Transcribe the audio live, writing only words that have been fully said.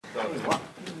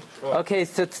Okay,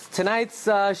 so tonight's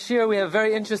shir, we have a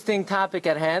very interesting topic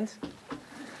at hand.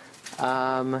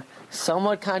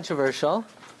 Somewhat controversial,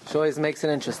 which always makes it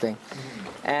interesting.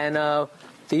 And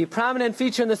the prominent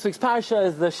feature in this week's parsha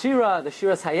is the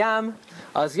Shiras Hayam,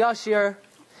 Az Yashir.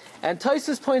 And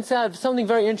Tosfos points out something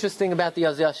very interesting about the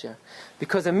Az Yashir.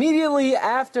 Because immediately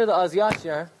after the Az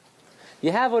Yashir,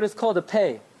 you have what is called a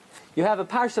pei. You have a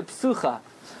parsha psucha,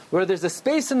 where there's a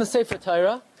space in the Sefer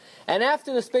Torah, and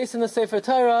after the space in the Sefer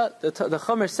Torah, the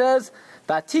Chomer says,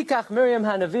 "Batikach Miriam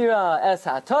Hanavira es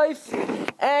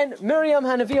hatoif," and Miriam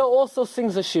Hanavira also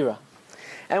sings a shira.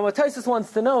 And what Tosfos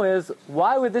wants to know is,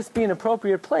 why would this be an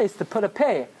appropriate place to put a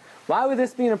pei? Why would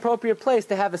this be an appropriate place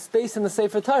to have a space in the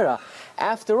Sefer Torah?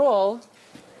 After all,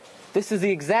 this is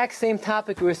the exact same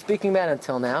topic we were speaking about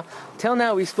until now. Till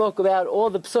now we spoke about all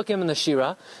the psukim in the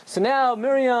shira. So now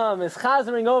Miriam is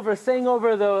chazering over, saying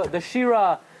over the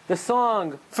shira, the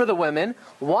song for the women.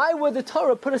 Why would the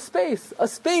Torah put a space? A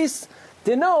space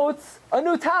denotes a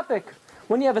new topic.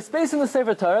 When you have a space in the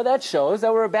Sefer Torah, that shows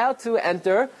that we're about to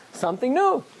enter something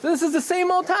new. So this is the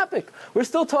same old topic. We're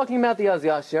still talking about the Az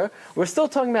Yashir. We're still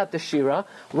talking about the Shira.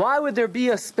 Why would there be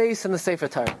a space in the Sefer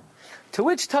Torah? To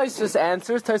which Tosfos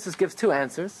answers. Tosfos gives two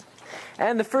answers.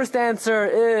 And the first answer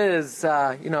is,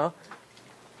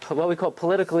 what we call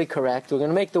politically correct. We're going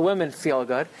to make the women feel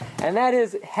good. And that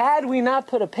is, had we not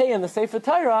put a pei in the Sefer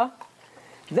Torah,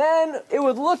 then it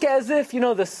would look as if,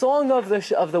 the song of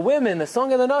the women, the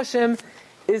song of the Noshim,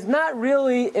 is not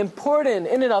really important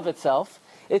in and of itself.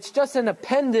 It's just an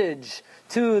appendage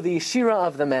to the Shira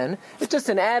of the men. It's just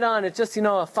an add-on. It's just,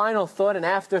 a final thought, an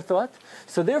afterthought.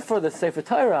 So therefore, the Sefer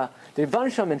Torah, the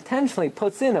Rebbeinu Shalom intentionally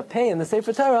puts in a pei in the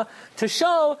Sefer Torah to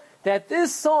show that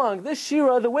this song, this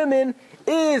Shira of the women,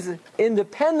 is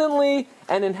independently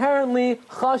and inherently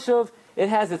chashuv. It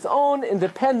has its own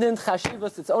independent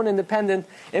chashivas, its own independent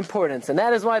importance. And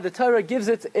that is why the Torah gives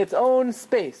it its own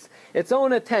space, its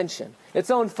own attention, its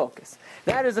own focus.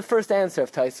 That is the first answer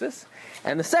of Tosfos.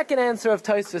 And the second answer of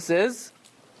Tosfos is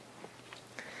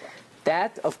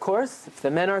that, of course, if the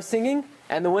men are singing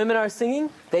and the women are singing,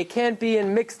 they can't be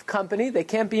in mixed company, they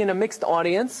can't be in a mixed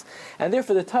audience, and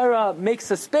therefore the Torah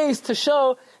makes a space to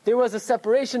show there was a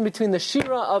separation between the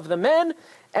Shira of the men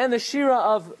and the Shira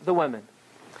of the women.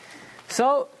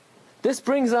 So, this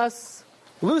brings us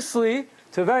loosely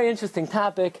to a very interesting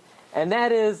topic, and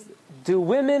that is, do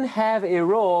women have a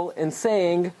role in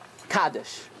saying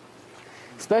Kaddish?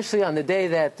 Especially on the day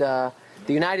that the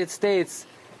United States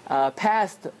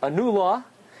passed a new law,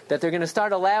 that they're going to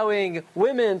start allowing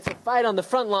women to fight on the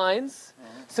front lines.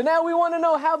 So now we want to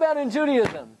know, how about in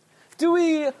Judaism? Do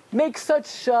we make such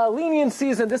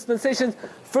leniencies and dispensations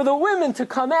for the women to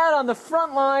come out on the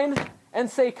front line and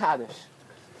say Kaddish?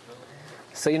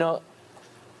 So,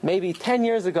 maybe 10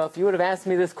 years ago, if you would have asked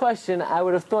me this question, I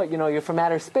would have thought, you're from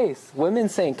outer space. Women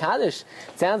saying Kaddish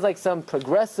sounds like some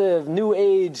progressive, new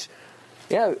age.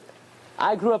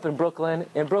 I grew up in Brooklyn.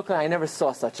 In Brooklyn, I never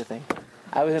saw such a thing.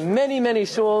 I was in many, many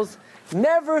shuls,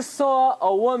 never saw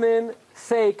a woman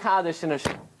say Kaddish in a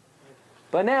shul.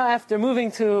 But now, after moving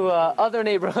to other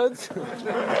neighborhoods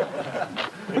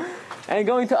and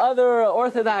going to other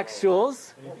Orthodox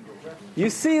shuls, you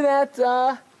see that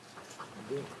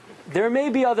there may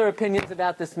be other opinions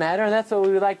about this matter, and that's what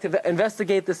we would like to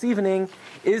investigate this evening.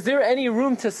 Is there any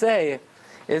room to say?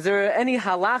 Is there any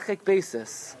halachic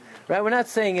basis? Right? We're not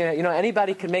saying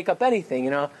anybody can make up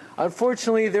anything.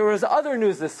 Unfortunately, there was other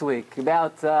news this week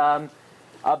about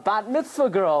a bat mitzvah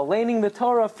girl laning the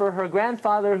Torah for her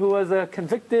grandfather, who was a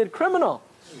convicted criminal.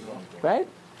 Right?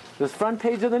 It was front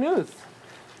page of the news.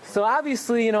 So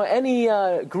obviously, any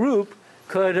group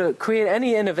could create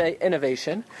any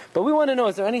innovation, but we want to know,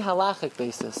 is there any halachic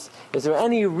basis? Is there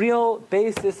any real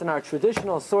basis in our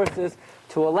traditional sources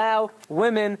to allow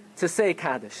women to say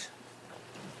Kaddish?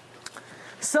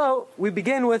 So, we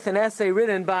begin with an essay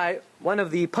written by one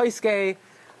of the Poiskei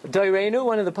Doirenu,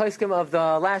 one of the Poiskim of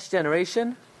the last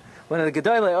generation, one of the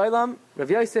Gedolei Olam, Rav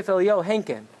Yosef Eliyahu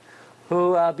Henkin,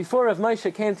 who, before Rav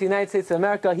Moshe came to the United States of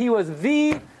America, he was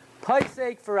the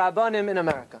Poisek for Rabbanim in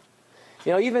America.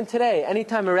 Even today,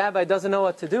 anytime a rabbi doesn't know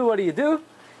what to do, what do?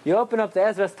 You open up the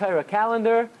Ezras Torah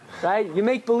calendar, right? You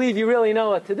make believe you really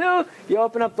know what to do. You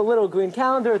open up the little green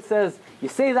calendar. It says, you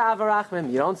say the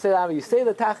Avarachmim, you don't say the Avar, you say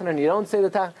the Tachanan, you don't say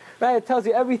the Tachanan. Right? It tells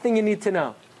you everything you need to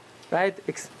know. Right?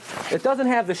 It doesn't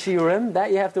have the Shiurim, that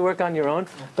you have to work on your own.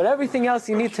 But everything else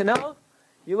you need to know,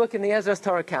 you look in the Ezras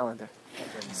Torah calendar.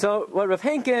 So what Rav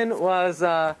Henkin was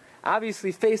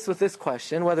obviously faced with this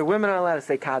question, whether women are allowed to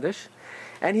say Kaddish.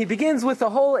 And he begins with a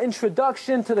whole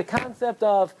introduction to the concept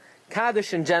of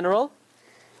Kaddish in general.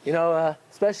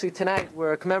 especially tonight,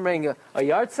 we're commemorating a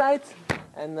yard site,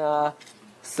 and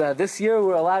so this year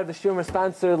a lot of the Shurim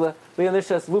sponsor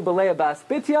Leonishas Lubalea Bas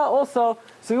Bitya also.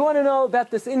 So we want to know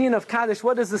about this inyan of Kaddish.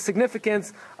 What is the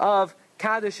significance of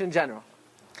Kaddish in general?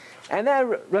 And then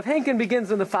Rav Henkin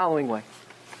begins in the following way.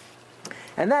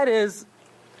 And that is,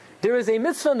 there is a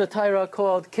mitzvah in the Torah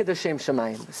called Kiddush Shem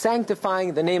Shamayim,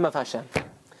 sanctifying the name of Hashem.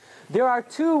 There are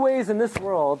two ways in this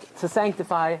world to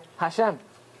sanctify Hashem.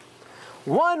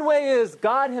 One way is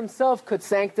God Himself could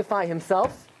sanctify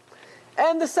Himself,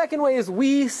 and the second way is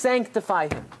we sanctify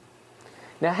Him.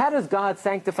 Now, how does God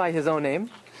sanctify His own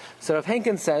name? So Rav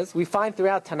Henkin says, we find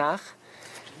throughout Tanakh,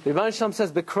 the Rebbeinu Shalom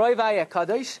says, "B'kroivai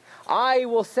HaKadosh, I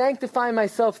will sanctify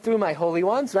myself through my holy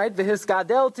ones," right?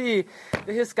 "V'hiskadelti,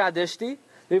 v'hiskadishti."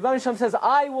 The Rebbeinu Shalom says,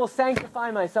 I will sanctify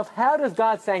myself. How does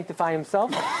God sanctify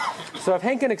Himself? So Rav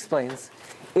Henkin explains,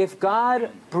 if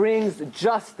God brings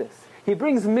justice, He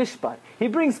brings mishpat, He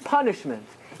brings punishment,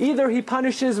 either He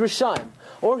punishes Rishayim,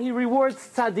 or He rewards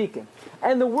tzaddikim,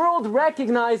 and the world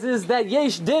recognizes that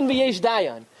yesh din v'yesh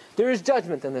dayan, there is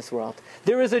judgment in this world.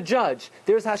 There is a judge.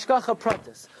 There is hashgacha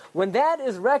pratis. When that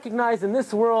is recognized in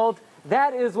this world,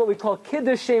 that is what we call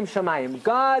Kiddush Shem Shamayim.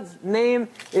 God's name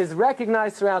is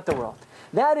recognized throughout the world.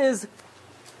 That is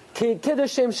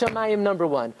Kiddush Shem Shamayim number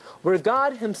one, where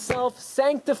God Himself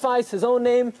sanctifies His own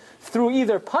name through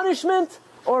either punishment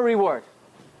or reward.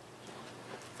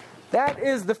 That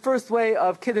is the first way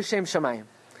of Kiddush Shem Shamayim.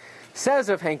 Says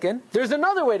Rav Henkin, there's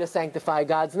another way to sanctify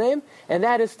God's name, and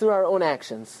that is through our own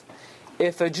actions.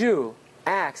 If a Jew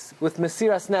acts with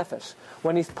Mesiras Nefesh,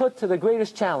 when he's put to the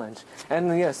greatest challenge,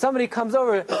 and somebody comes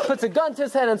over, puts a gun to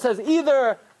his head and says,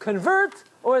 either convert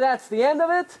or that's the end of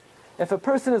it, if a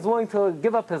person is willing to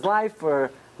give up his life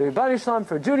for the Rebbeinu Shalom,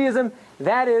 for Judaism,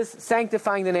 that is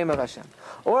sanctifying the name of Hashem.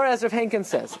 Or as Rav Henkin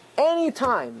says, any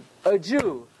time a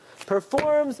Jew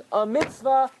performs a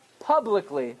mitzvah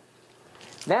publicly,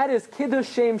 that is Kiddush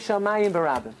Shem Shamayim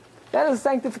Barabim. That is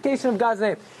sanctification of God's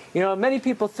name. Many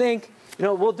people think,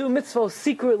 we'll do mitzvahs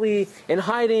secretly, in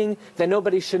hiding, that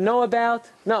nobody should know about.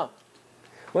 No.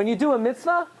 When you do a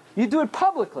mitzvah, you do it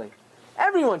publicly.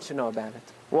 Everyone should know about it.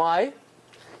 Why?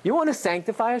 You want to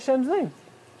sanctify Hashem's name.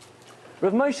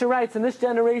 Rav Moshe writes, in this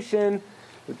generation,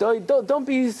 don't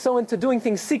be so into doing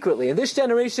things secretly. In this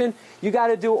generation, you got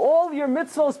to do all your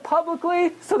mitzvahs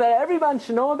publicly so that everyone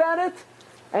should know about it,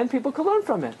 and people can learn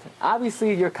from it.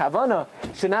 Obviously, your kavanah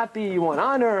should not be you want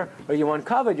honor or you want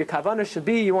kavod. Your kavanah should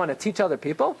be you want to teach other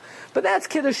people. But that's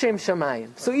Kiddush Shem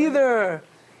Shamayim. So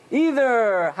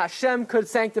either Hashem could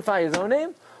sanctify His own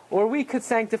name, or we could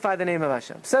sanctify the name of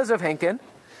Hashem. Says Rav Henkin,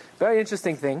 very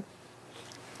interesting thing.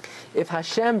 If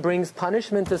Hashem brings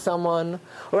punishment to someone,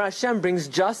 or Hashem brings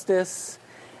justice,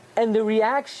 and the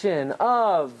reaction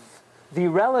of the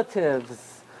relatives,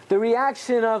 the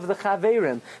reaction of the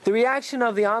chaverim, the reaction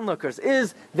of the onlookers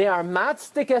is they are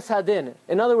matzdik es hadin.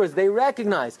 In other words, they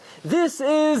recognize this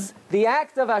is the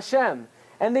act of Hashem,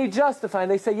 and they justify,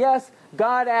 and they say, yes,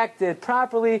 God acted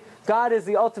properly, God is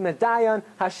the ultimate dayan,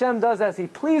 Hashem does as He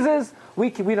pleases,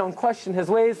 we don't question His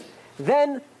ways.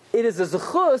 Then it is a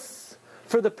zechus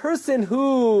for the person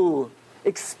who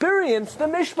experienced the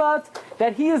mishpat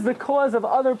that he is the cause of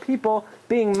other people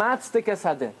being matzdik es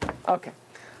hadin. Okay.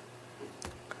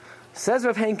 Says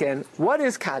Rav Henkin, what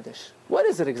is Kaddish? What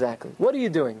is it exactly? What are you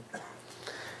doing?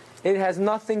 It has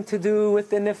nothing to do with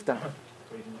the niftar.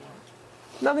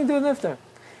 Nothing to do with niftar.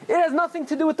 It has nothing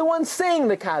to do with the one saying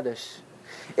the Kaddish.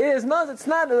 It's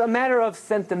not a matter of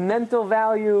sentimental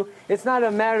value. It's not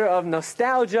a matter of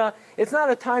nostalgia. It's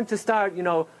not a time to start,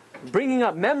 bringing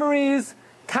up memories.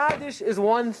 Kaddish is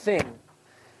one thing.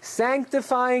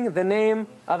 Sanctifying the name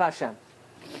of Hashem.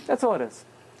 That's all it is.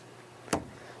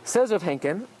 Says Rav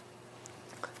Henkin,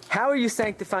 how are you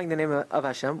sanctifying the name of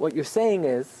Hashem? What you're saying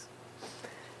is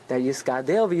that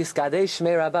Yiskadel v'Yiskadei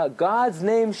Shmei Rabbah, God's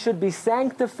name should be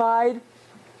sanctified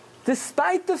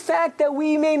despite the fact that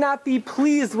we may not be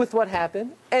pleased with what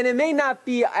happened, and it may not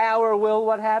be our will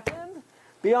what happened.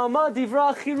 B'Alma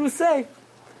Divrah Chirusei.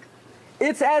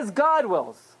 It's as God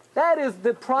wills. That is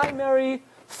the primary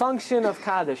function of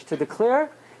Kaddish, to declare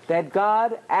that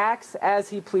God acts as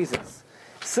He pleases.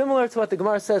 Similar to what the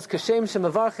Gemara says, Kashem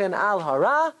shemavarchen al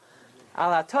hara,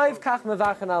 al hatoiv kach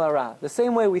mevarchen al hara. The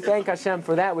same way we thank Hashem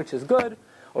for that which is good,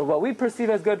 or what we perceive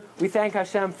as good, we thank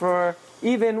Hashem for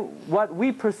even what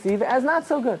we perceive as not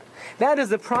so good. That is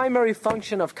the primary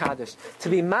function of Kaddish, to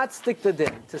be matzdik the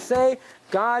din, to say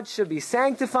God should be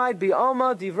sanctified, bi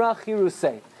alma divrah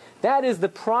chirusei. That is the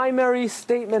primary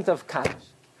statement of Kaddish.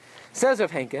 Says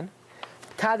Rav Henkin,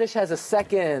 Kaddish has a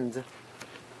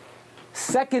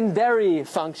secondary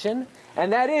function,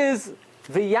 and that is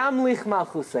V'yamlich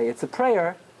malchusei. It's a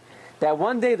prayer that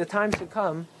one day the time should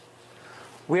come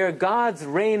where God's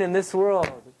reign in this world,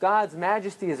 God's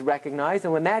majesty is recognized,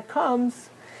 and when that comes,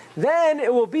 then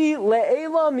it will be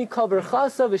le'ela mikol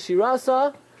berchasa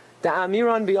v'shirasa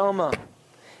da'amiran bi'alma.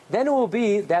 Then it will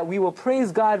be that we will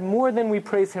praise God more than we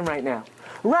praise Him right now.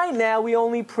 Right now, we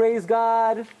only praise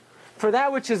God for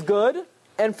that which is good,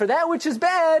 and for that which is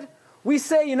bad, we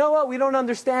say, you know what, we don't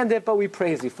understand it, but we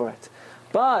praise You for it.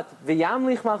 But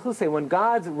v'yamlich malchusei, when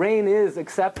God's reign is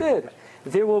accepted,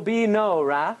 there will be no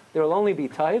ra, there will only be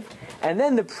taiv, and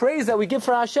then the praise that we give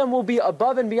for Hashem will be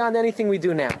above and beyond anything we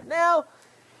do now. Now,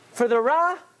 for the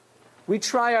ra, we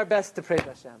try our best to praise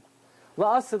Hashem.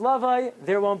 La'asid lavai,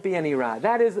 there won't be any ra.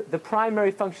 That is the primary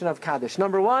function of Kaddish.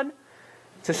 Number one,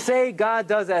 to say God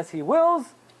does as He wills,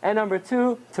 and number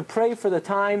two, to pray for the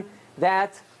time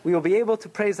that we will be able to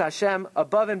praise Hashem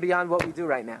above and beyond what we do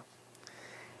right now.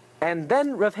 And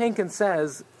then Rav Henkin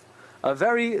says a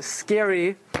very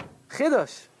scary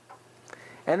chidush,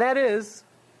 and that is,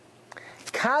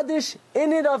 Kaddish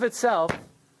in and of itself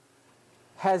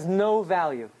has no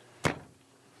value.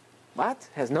 What?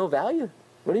 Has no value?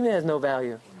 What do you mean has no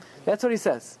value? That's what he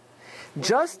says.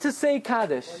 Just to say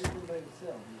Kaddish,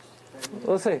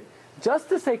 let's say, just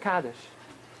to say Kaddish,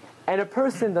 and a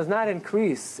person does not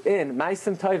increase in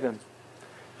Maisim Tovim,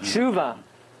 Tshuva,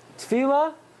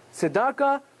 Tefillah,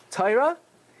 Tzedakah, Torah,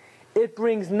 it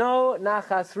brings no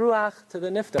Nachas Ruach to the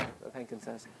Niftar, Rav Henkin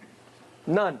says.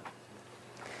 None.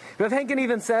 Rav Henkin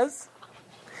even says,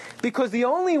 because the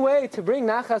only way to bring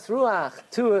Nachas Ruach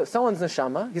to someone's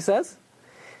neshama, he says,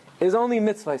 is only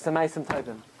mitzvahs, Maisim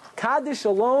Tovim. Kaddish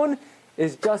alone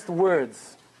is just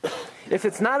words. If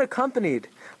it's not accompanied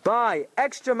by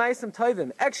extra Maisim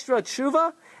Tovim, extra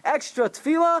Tshuva, extra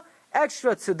Tefillah,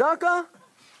 extra Tzedakah,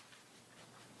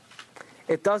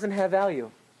 it doesn't have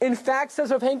value. In fact,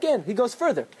 says Rav Henkin, he goes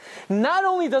further. Not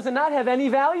only does it not have any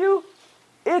value,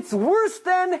 it's worse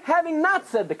than having not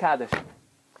said the Kaddish.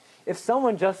 If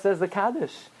someone just says the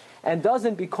Kaddish and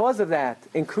doesn't, because of that,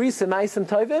 increase in Maisim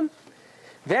Tovim,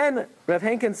 then Rav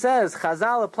Henkin says,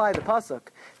 Chazal apply the pasuk,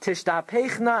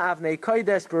 Tishtapechna avnei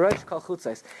kodesh b'rosh kol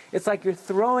chutzos. It's like you're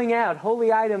throwing out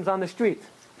holy items on the street.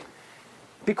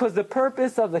 Because the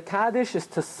purpose of the Kaddish is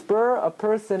to spur a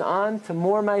person on to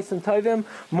more Maisim Tovim,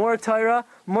 more Torah,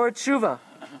 more Tshuva.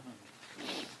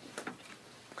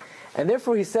 And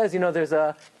therefore he says, there's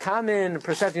a common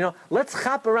perception, let's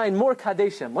chap around more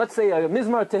Kaddishim. Let's say a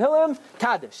Mizmar Tehillim,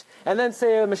 Kaddish. And then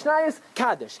say a Mishnayos,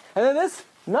 Kaddish. And then this?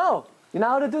 No, you're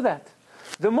not allowed to do that.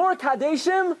 The more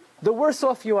Kaddishim, the worse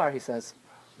off you are, he says.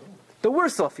 The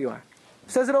worse off you are.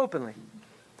 He says it openly.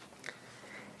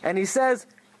 And he says,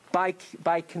 by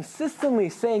consistently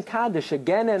saying Kaddish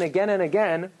again and again and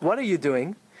again, what are you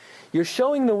doing? You're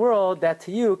showing the world that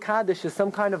to you, Kaddish is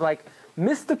some kind of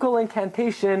mystical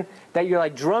incantation that you're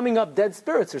drumming up dead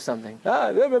spirits or something.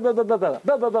 Again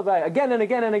and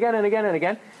again and again and again and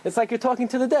again. It's like you're talking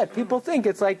to the dead. People think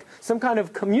it's like some kind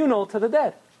of communal to the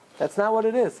dead. That's not what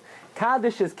it is.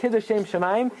 Kaddish is Kiddush Shem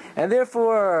Shemaim, and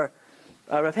therefore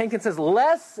Rav Henkin says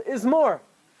less is more.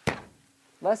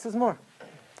 Less is more.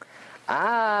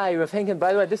 Rav Henkin,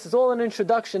 by the way, this is all an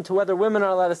introduction to whether women are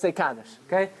allowed to say Kaddish.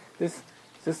 Okay?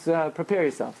 Just prepare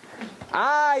yourself.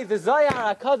 The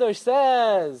Zohar HaKadosh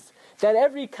says that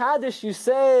every Kaddish you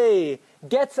say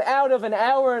gets out of an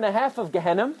hour and a half of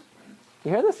Gehenna.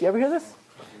 You hear this? You ever hear this?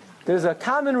 There's a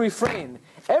common refrain.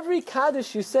 Every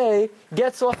Kaddish you say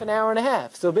gets off an hour and a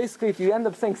half. So basically, if you end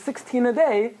up saying 16 a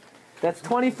day, that's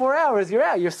 24 hours, you're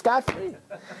out, you're scot-free.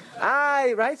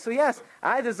 Right? So yes,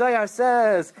 the Zohar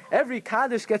says, every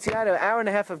Kaddish gets you out of an hour and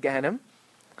a half of Gehenna.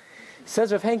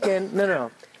 Says Rav Henkin,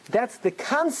 no. That's the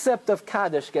concept of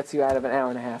Kaddish gets you out of an hour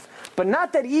and a half. But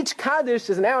not that each Kaddish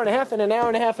is an hour and a half and an hour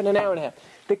and a half and an hour and a half.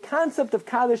 The concept of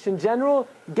Kaddish in general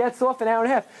gets off an hour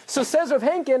and a half. So says Rav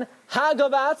Henkin, Haga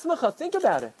ba'atzmacha, think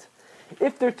about it.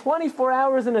 If there are 24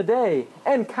 hours in a day,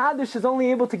 and Kaddish is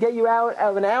only able to get you out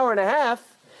of an hour and a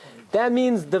half, that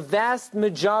means the vast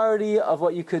majority of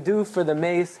what you could do for the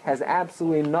mace has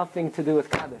absolutely nothing to do with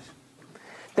Kaddish.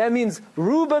 That means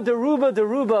ruba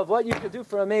of what you could do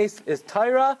for a mace is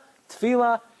Torah,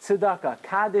 Tefillah, Tzedakah.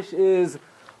 Kaddish is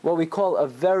what we call a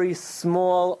very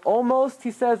small, almost,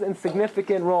 he says,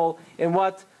 insignificant role in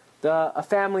what a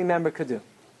family member could do.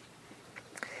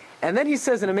 And then he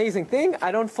says an amazing thing.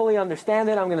 I don't fully understand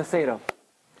it. I'm going to say it over.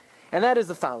 And that is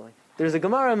the following. There's a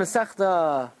Gemara in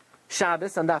Masechta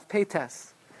Shabbos on Daf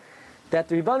Peites that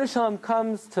the Rebbeinu Shalom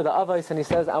comes to the Avos and he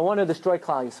says, I want to destroy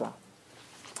Klal Yisrael.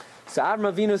 So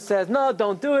Avram Avinu says, no,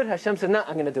 don't do it. Hashem says, no,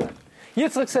 I'm going to do it.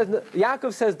 Yitzchak says,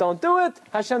 Yaakov says, don't do it.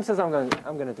 Hashem says, I'm going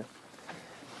to do it.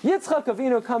 Yitzchak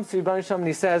Avinu comes to Rebbeinu Shalom and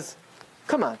he says,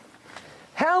 come on,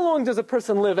 how long does a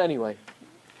person live anyway?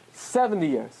 70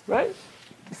 years, right?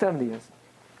 70 years.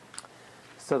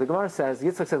 So the Gemara says,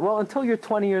 Yitzchak says, well, until you're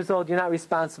 20 years old, you're not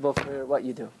responsible for what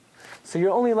you do. So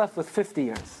you're only left with 50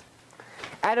 years.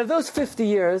 Out of those 50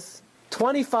 years,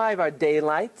 25 are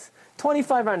daylight,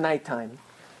 25 are nighttime.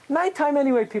 Nighttime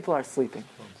anyway, people are sleeping.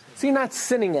 So you're not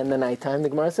sinning in the nighttime, the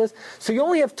Gemara says. So you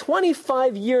only have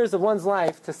 25 years of one's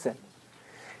life to sin.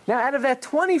 Now out of that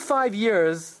 25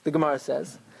 years, the Gemara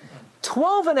says,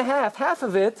 12 and a half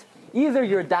of it, either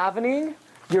you're davening,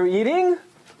 you're eating,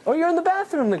 or you're in the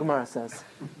bathroom, the Gemara says.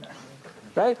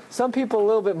 Right? Some people a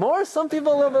little bit more, some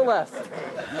people a little bit less.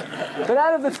 But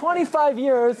out of the 25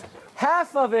 years,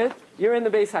 half of it, you're in the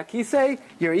Beis HaKisei,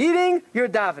 you're eating, you're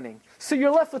davening. So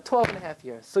you're left with 12 and a half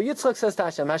years. So Yitzchak says to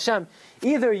Hashem, Hashem,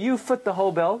 either you foot the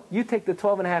whole bill, you take the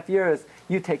 12 and a half years,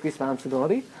 you take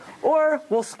responsibility, or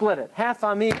we'll split it. Half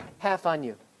on me, half on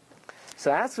you. So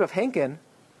ask Rav Henkin,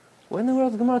 what in the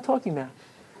world is Gemara talking about?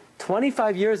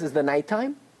 25 years is the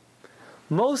nighttime?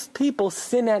 Most people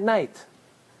sin at night.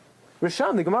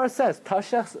 Risham, the Gemara says,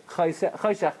 Tashach,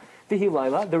 Chayshach, Vihi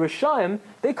Laila, the Rishaim,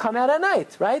 they come out at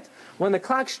night, right? When the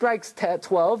clock strikes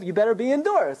 12, you better be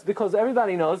indoors, because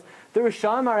everybody knows the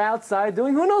Rishaim are outside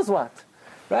doing who knows what,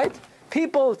 right?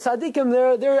 People, tzaddikim,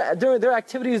 their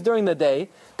activities during the day.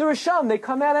 The Risham, they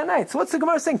come out at night. So what's the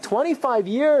Gemara saying? 25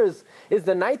 years is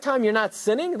the nighttime you're not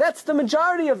sinning? That's the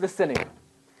majority of the sinning.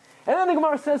 And then the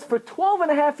Gemara says, for 12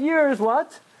 and a half years,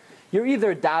 what? You're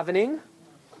either davening.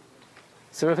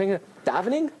 So we're thinking,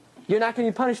 davening? You're not going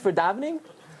to be punished for davening?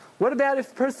 What about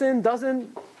if a person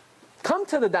doesn't come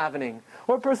to the davening?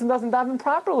 Or a person doesn't daven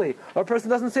properly? Or a person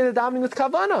doesn't say the davening with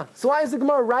kavanah? So why is the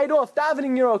Gemara right off?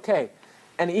 Davening, you're okay.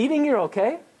 And eating, you're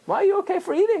okay? Why are you okay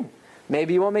for eating?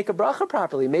 Maybe you won't make a bracha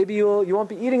properly. Maybe you won't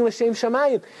be eating l'shem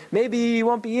shamayim. Maybe you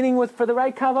won't be eating for the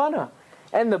right kavanah.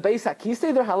 And the Beis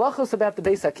HaKisei, there are halachos about the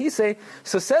Beis HaKisei.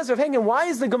 So says Rav Henkin, why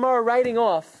is the Gemara writing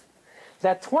off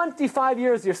that 25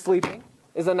 years you're sleeping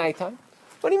is a nighttime?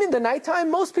 What do you mean the nighttime?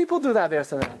 Most people do that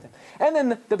verse in the nighttime. And then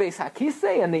the Beis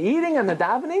HaKisei and the eating and the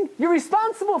davening, you're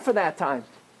responsible for that time.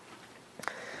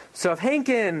 So Rav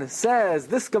Henkin says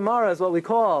this Gemara is what we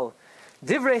call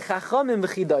Divrei Chachamim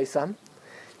V'chidoisam.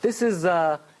 This is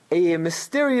a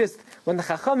mysterious, when the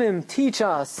Chachamim teach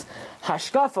us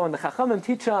Hashkafa, when the Chachamim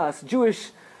teach us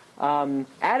Jewish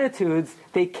attitudes,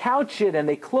 they couch it and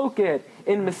they cloak it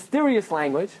in mysterious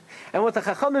language. And what the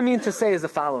Chachamim mean to say is the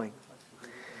following.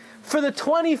 For the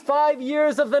 25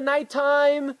 years of the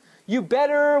nighttime, you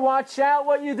better watch out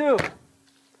what you do.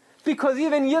 Because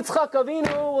even Yitzchak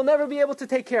Avinu will never be able to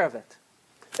take care of it.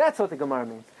 That's what the Gemara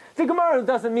means. The Gemara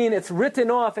doesn't mean it's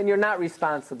written off and you're not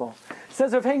responsible. It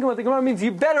says Rav Henkin, what the Gemara means,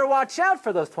 you better watch out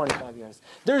for those 25 years.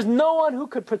 There's no one who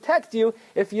could protect you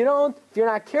if you're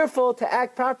not careful to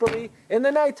act properly in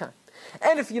the nighttime.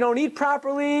 And if you don't eat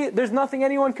properly, there's nothing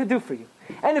anyone could do for you.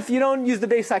 And if you don't use the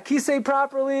Beis HaKisei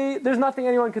properly, there's nothing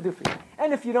anyone could do for you.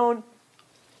 And if you don't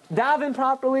daven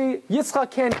properly,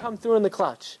 Yitzchak can't come through in the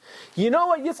clutch. You know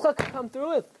what Yitzchak can come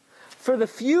through with? For the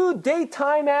few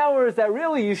daytime hours that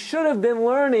really you should have been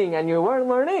learning and you weren't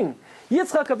learning,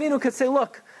 Yitzchak Avinu could say,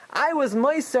 look, I was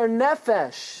Meiser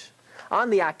Nefesh on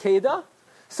the Akedah,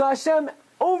 so Hashem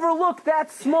overlooked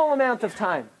that small amount of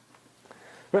time.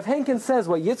 Rav Henkin says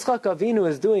what Yitzchak Avinu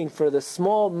is doing for the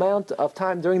small amount of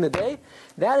time during the day,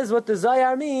 that is what the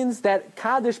Zayar means, that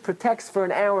Kaddish protects for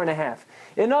an hour and a half.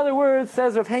 In other words,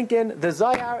 says Rav Henkin, the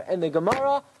Zayar and the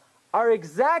Gemara are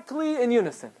exactly in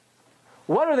unison.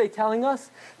 What are they telling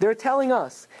us? They're telling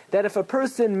us that if a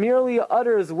person merely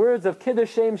utters words of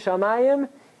Kiddush Shem Shamayim,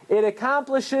 it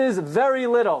accomplishes very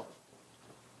little.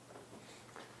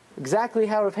 Exactly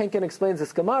how Rav Henkin explains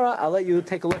this Gemara, I'll let you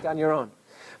take a look on your own.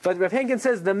 But Rav Henkin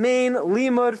says the main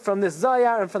limud from this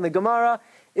Zayar and from the Gemara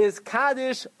is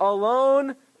Kaddish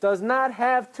alone does not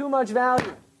have too much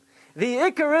value. The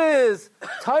Ikar is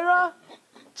Torah,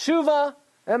 Tshuva,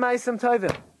 and Ma'asim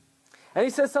Tovim. And he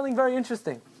says something very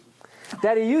interesting.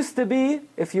 That it used to be,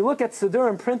 if you look at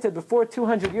Siddurim printed before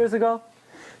 200 years ago,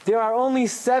 there are only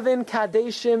 7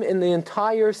 Kadeshim in the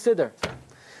entire Siddur.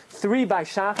 3 by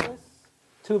Shachris,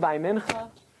 2 by Mincha,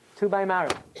 2 by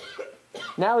Marav.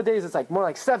 Nowadays it's more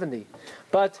like 70.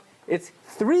 But it's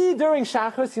 3 during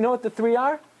Shachris. You know what the 3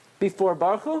 are? Before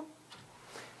Baruch Hu,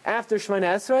 after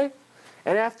Shemona Esrei,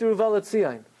 and after Uval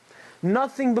Etzion.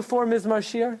 Nothing before Mizmar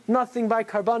Shir, nothing by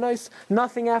Karbanos,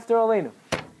 nothing after Aleinu.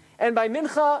 And by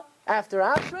Mincha, after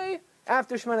Ashrei,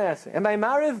 after Shemona Esrei. And by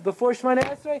Mariv, before Shemona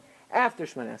Esrei, after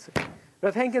Shemona Esrei.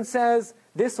 Rav Henkin says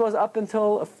this was up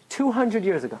until 200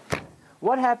 years ago.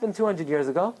 What happened 200 years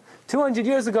ago? 200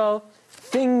 years ago,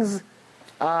 things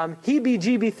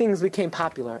heebie-jeebie things became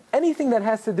popular. Anything that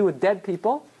has to do with dead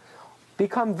people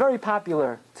become very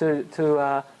popular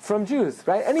from Jews,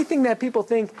 right? Anything that people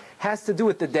think has to do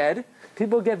with the dead,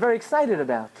 people get very excited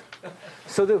about.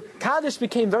 So the Kaddish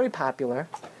became very popular,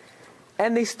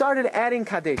 and they started adding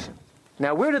Kaddish.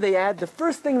 Now, where do they add? The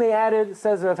first thing they added,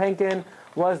 says Rav Henkin,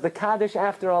 was the Kaddish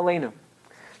after Aleinu.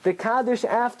 The Kaddish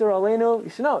after Aleinu, you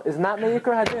should know, is not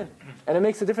Me'ikar Hadin. And it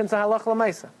makes a difference in Halach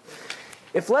L'maisa.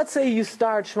 If, let's say, you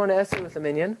start Shmona Esrei with a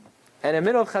minyan, and in the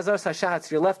middle of Chazar Hashatz,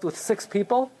 you're left with 6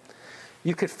 people,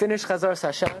 you could finish Chazar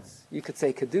Hashatz, you could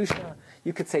say Kedusha,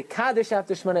 you could say Kaddish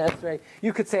after Shmona Esrei,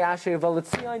 you could say Asher Uval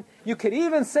Tzion, you could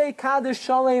even say Kaddish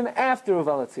Shalem after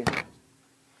Uval Tzion.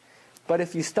 But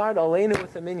if you start Aleinu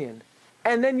with a minyan,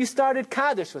 and then you started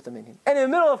Kaddish with a minyan, and in the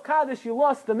middle of Kaddish you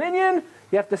lost the minyan,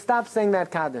 you have to stop saying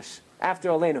that Kaddish after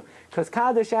Aleinu. Because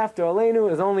Kaddish after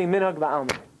Aleinu is only Minhag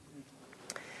Ba'alma.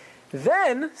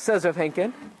 Then, says Rav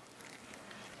Henkin,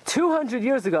 200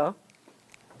 years ago,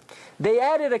 they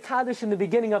added a Kaddish in the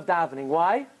beginning of davening.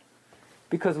 Why?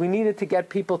 Because we needed to get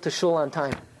people to shul on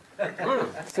time.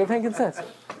 So Rav Henkin says.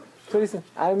 That's what he said.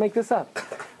 I didn't make this up.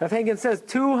 Rav Henkin says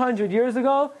 200 years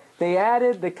ago, they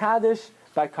added the Kaddish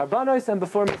by Karbanos and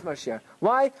before Mizmar Shir.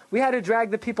 Why? We had to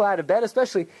drag the people out of bed,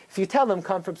 especially if you tell them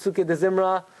come from Psukei de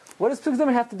Zimra. What does Psukei de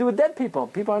Zimra have to do with dead people?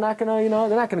 People are not going to,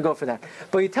 they're not going to go for that.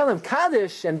 But you tell them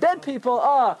Kaddish and dead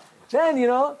people, then,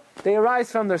 they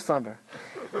arise from their slumber.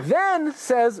 Then,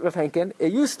 says Rav Henkin,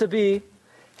 it used to be,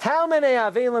 how many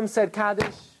Avelim said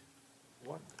Kaddish?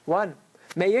 One.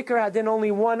 Me'ikar Hadin,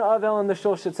 only one Avel in the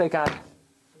shul should say Kaddish.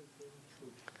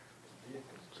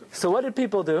 So what did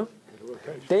people do?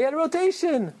 They had a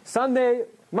rotation. Sunday,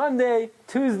 Monday,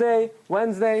 Tuesday,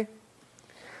 Wednesday.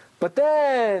 But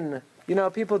then,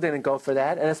 people didn't go for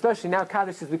that. And especially now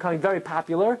Kaddish is becoming very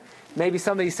popular. Maybe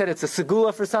somebody said it's a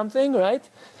segula for something, right?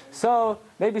 So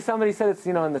maybe somebody said it's,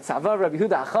 in the Tzava, Rabbi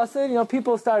Yehuda Achasid.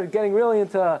 People started getting really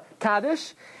into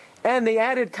Kaddish. And they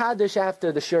added Kaddish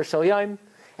after the Shir Shel Yom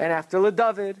and after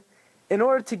LeDavid, in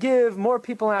order to give more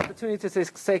people an opportunity to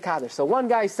say Kaddish. So one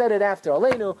guy said it after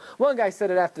Aleinu, one guy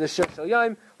said it after the Shir Shel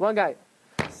Yom, one guy.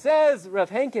 Says Rav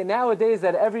Henkin, nowadays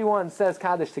that everyone says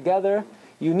Kaddish together,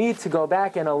 you need to go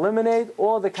back and eliminate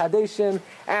all the Kaddishim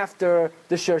after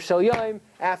the Shir Shel Yom,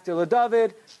 after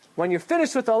LeDavid. When you're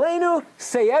finished with Aleinu,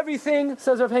 say everything,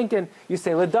 says Rav Henkin. You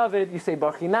say LeDavid, you say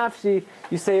Barchi Nafshi,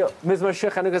 you say Mizmar Shir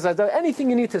Chanukah Zadah, anything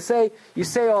you need to say, you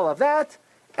say all of that,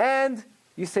 and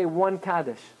you say one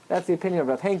Kaddish. That's the opinion of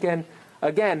Rav Henkin.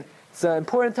 Again, it's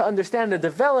important to understand the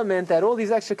development that all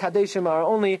these extra Kaddishim are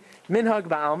only Minhag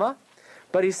Ba'alma.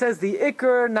 But he says the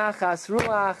Iker Nachas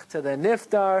Ruach to the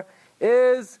Niftar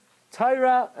is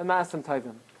Torah and Maasam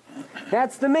Tovim.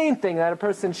 That's the main thing that a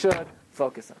person should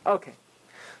focus on. Okay.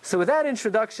 So with that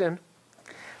introduction,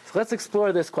 let's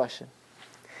explore this question.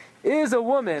 Is a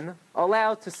woman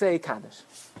allowed to say Kaddish?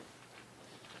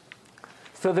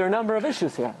 So there are a number of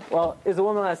issues here. Well, is a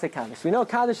woman allowed to say Kaddish? We know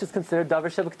Kaddish is considered Davar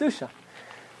Sheva Kedusha.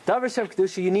 Davar Sheva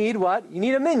Kedusha, you need what? You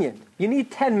need a minyan. You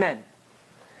need 10 men.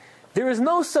 There is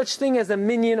no such thing as a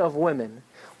minyan of women.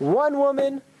 1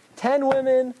 woman, 10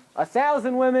 women,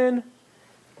 1,000 women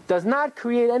does not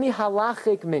create any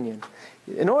halachic minyan.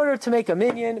 In order to make a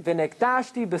minyan,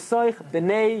 v'nekdashti b'soich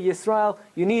b'nei Yisrael,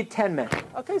 you need 10 men.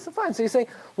 Okay, so fine. So you say,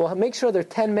 well, make sure there are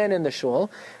 10 men in the shul.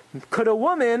 Could a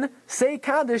woman say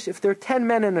Kaddish if there are 10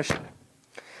 men in the shul?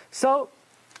 So,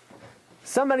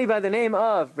 somebody by the name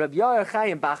of Rabbi Yair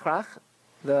Chaim Bachrach,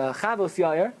 the Chavos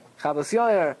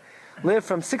Yair lived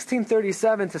from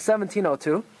 1637 to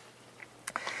 1702.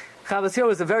 Chavos Yair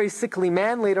was a very sickly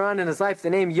man. Later on in his life, the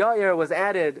name Yair was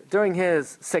added during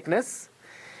his sickness.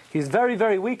 He was very,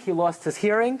 very weak. He lost his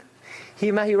hearing.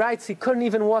 He writes he couldn't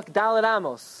even walk Dalet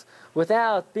Amos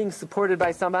without being supported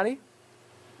by somebody.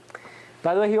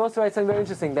 By the way, he also writes something very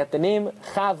interesting, that the name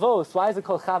Chavos, why is it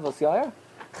called Chavos Yair?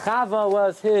 Chava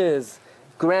was his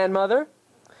grandmother,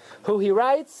 who he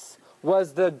writes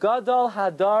was the Gadol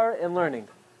Hadar in learning.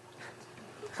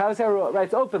 Chavos Yair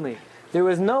writes openly, there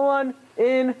was no one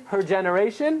in her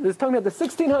generation, this is talking about the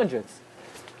 1600s,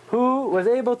 who was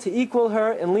able to equal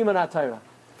her in Limud HaTorah.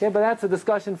 Okay, but that's a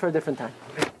discussion for a different time.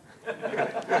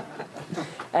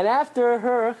 And after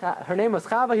her name was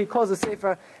Chava, he calls the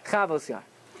Sefer Chavos Yair.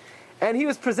 And he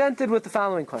was presented with the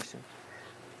following question.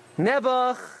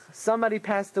 Nebuch, somebody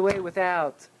passed away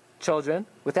without children,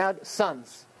 without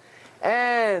sons.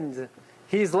 And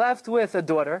he's left with a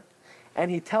daughter. And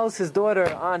he tells his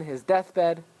daughter on his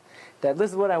deathbed that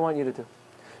this is what I want you to do.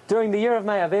 During the year of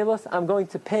my Avelos, I'm going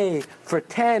to pay for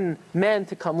 10 men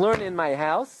to come learn in my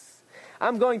house.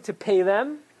 I'm going to pay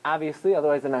them, obviously,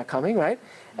 otherwise they're not coming, right?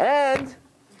 And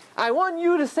I want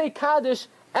you to say Kaddish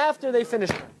after they finish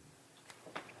praying.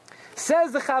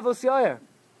 Says the Chavos Yair.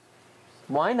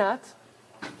 Why not?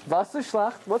 Was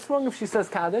Schlacht? What's wrong if she says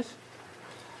Kaddish?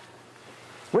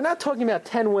 We're not talking about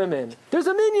 10 women. There's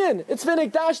a minyan. It's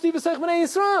V'nekdashti b'seich b'nei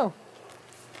Yisrael.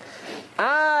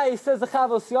 Says the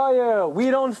Chavos Yair, we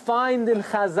don't find in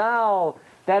Chazal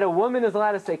that a woman is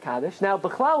allowed to say Kaddish. Now,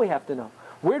 B'chlal we have to know.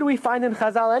 Where do we find in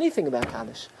Chazal anything about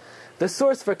Kaddish? The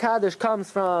source for Kaddish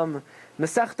comes from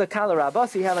Masechta Kala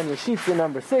Rabbos. You have on your sheets in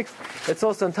number 6. It's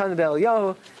also in Tanna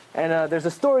B'Eliyahu. And there's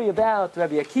a story about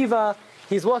Rabbi Akiva.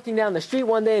 He's walking down the street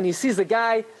one day and he sees a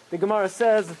guy. The Gemara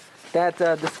says that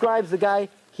describes the guy.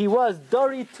 He was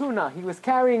Dori Tuna. He was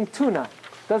carrying tuna.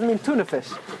 Doesn't mean tuna fish.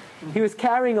 He was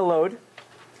carrying a load.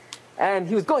 And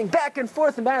he was going back and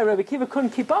forth and back. Rabbi Akiva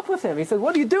couldn't keep up with him. He said,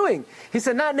 what are you doing? He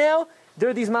said, not now. There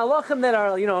are these malachim that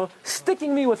are,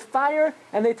 sticking me with fire,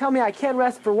 and they tell me I can't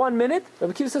rest for 1 minute.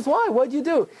 Rabbi Akiva says, why? What did you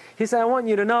do? He said, I want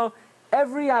you to know,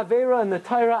 every Avera in the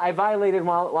Torah I violated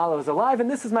while I was alive,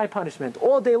 and this is my punishment.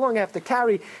 All day long I have to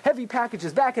carry heavy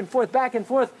packages back and forth,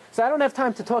 so I don't have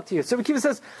time to talk to you. So Rabbi Akiva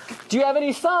says, do you have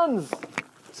any sons?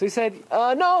 So he said,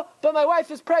 no, but my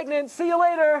wife is pregnant. See you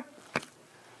later.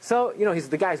 So,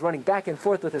 the guy's running back and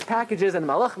forth with his packages, and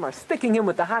the malachim are sticking him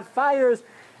with the hot fires.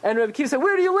 And Rabbi Akiva said,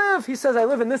 where do you live? He says, I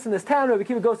live in this town. Rabbi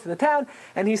Akiva goes to the town,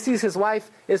 and he sees his wife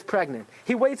is pregnant.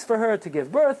 He waits for her to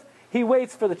give birth. He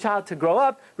waits for the child to grow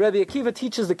up. Rabbi Akiva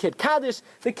teaches the kid Kaddish.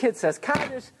 The kid says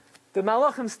Kaddish. The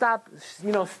malachim stop,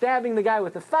 stabbing the guy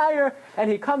with the fire,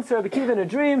 and he comes to Rabbi Akiva in a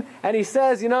dream, and he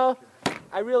says,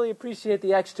 I really appreciate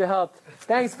the extra help.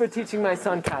 Thanks for teaching my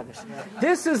son Kaddish.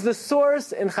 This is the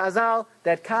source in Chazal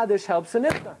that Kaddish helps a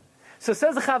niftar. So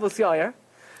says the Chavos Yair,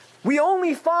 we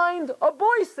only find a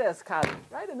boy says Kaddish,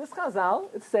 right? In this Chazal,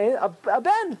 it's saying a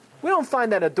ben. We don't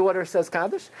find that a daughter says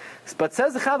Kaddish. But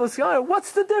says the Chavos Yair,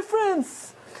 what's the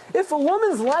difference? If a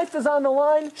woman's life is on the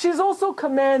line, she's also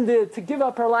commanded to give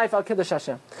up her life al Kiddush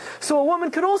Hashem. So a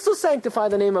woman could also sanctify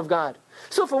the name of God.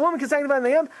 So if a woman can sanctify the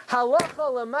name, halacha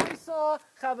lemaisa,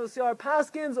 Chavos Yair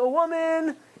paskins, a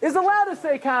woman is allowed to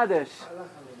say Kaddish.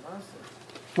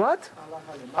 What?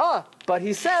 But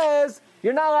he says,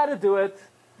 you're not allowed to do it.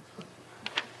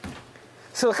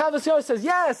 So the Chavos Yair says,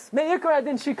 yes, Me'ikar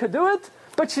Adin, she could do it,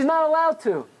 but she's not allowed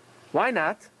to. Why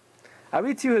not? I'll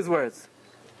read to you his words.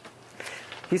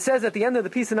 He says at the end of the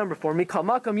piece of number 4, Mikal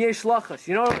Makam Yesh Lachas.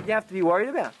 You know what you have to be worried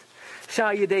about?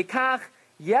 Shal Yedei Kach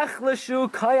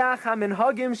Yechlashu Kayach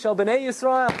HaMinhagim Shel B'nei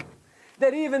Yisrael.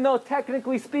 That even though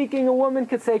technically speaking a woman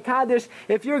could say Kaddish,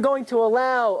 if you're going to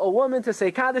allow a woman to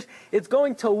say Kaddish, it's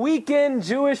going to weaken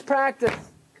Jewish practice.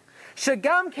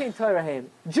 Shagam Kein Torah.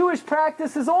 Jewish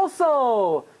practice is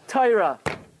also Torah.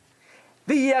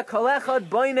 You're going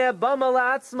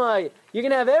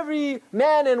to have every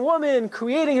man and woman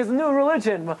creating his new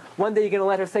religion. One day you're going to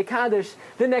let her say Kaddish.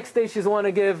 The next day she's going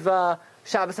to give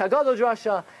Shabbos Haggadah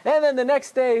Drasha. And then the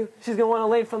next day she's going to want to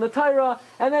learn from the Torah.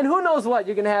 And then who knows what?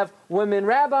 You're going to have women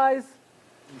rabbis.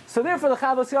 So therefore the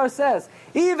Chavos Yair says,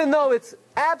 even though it's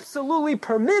absolutely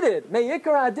permitted,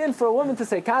 Me'ikar Adin, for a woman to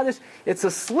say Kaddish, it's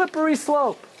a slippery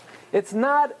slope. It's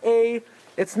not a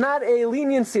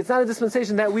leniency, it's not a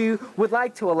dispensation that we would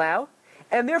like to allow.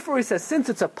 And therefore he says, since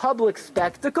it's a public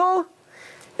spectacle,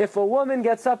 if a woman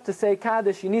gets up to say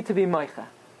Kaddish, you need to be Meicha.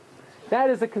 That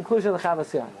is the conclusion of the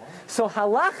Chavos Yair. So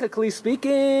halachically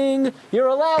speaking, you're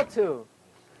allowed to.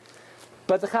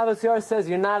 But the Chavos Yair says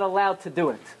you're not allowed to do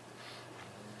it.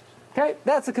 Okay?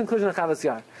 That's the conclusion of Chavos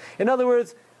Yair. In other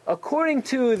words, according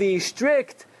to the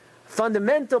strict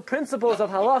fundamental principles of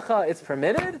halacha, it's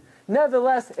permitted.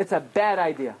 Nevertheless, it's a bad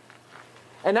idea.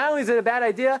 And not only is it a bad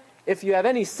idea, if you have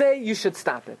any say, you should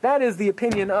stop it. That is the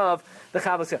opinion of the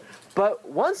Chavos Yair. But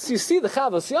once you see the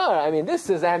Chavos Yair, this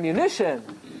is ammunition.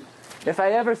 If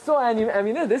I ever saw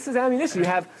ammunition, this is ammunition. You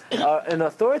have an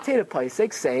authoritative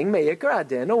paisek saying, Me'ikar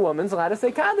Adin, a woman's allowed to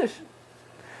say Kaddish.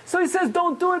 So he says,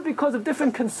 don't do it because of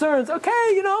different concerns.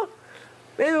 Okay,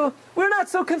 maybe we're not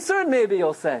so concerned, maybe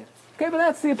you'll say. Okay, but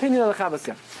that's the opinion of the Chavos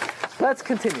Yair. Let's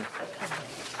continue.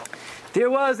 There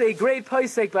was a great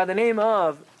paisek by the name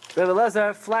of Rebbe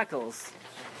Eliezer Flackles.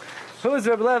 Who was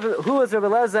Rebbe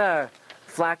Eliezer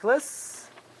Flackles?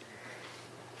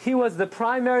 He was the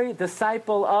primary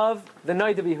disciple of the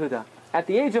Noda B'Yehuda. At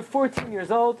the age of 14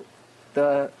 years old,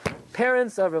 the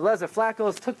parents of Rebbe Eliezer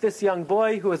Flackles took this young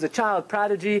boy, who was a child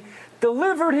prodigy,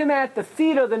 delivered him at the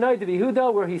feet of the Noda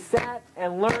B'Yehuda, where he sat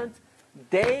and learned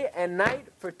day and night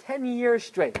for 10 years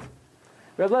straight.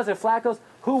 Rebbe Eliezer Flackles,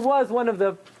 who was one of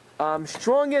the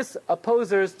strongest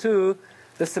opposers to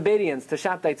the Sabbateans, to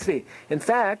Shabtai Tzvi. In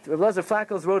fact, Rebbe Eliezer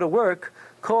Flackles wrote a work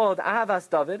called Ahavas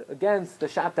David, against the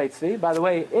Shabtai Tzvi. By the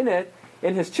way, in it,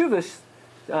 in his Tshuva,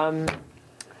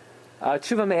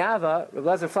 Tshuva Me'ava, Reb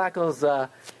Lezer Flackels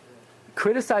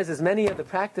criticizes many of the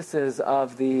practices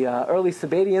of the early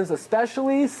Sabbatians,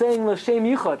 especially saying L'Shem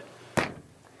Yichud.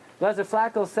 Lezer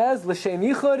Flackels says L'Shem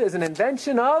Yichud is an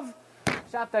invention of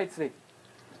Shabtai Tzvi.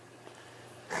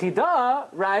 Chida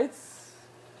writes,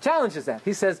 challenges that.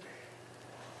 He says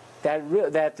that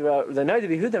the Noda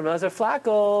B'Yehuda and Lezer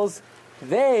Flackels,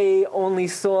 they only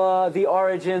saw the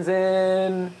origins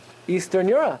in Eastern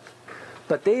Europe.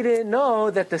 But they didn't know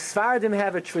that the Sfardim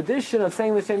have a tradition of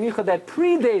saying L'Shem Yichud that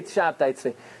predates Shabtai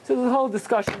Tzvi. So there's a whole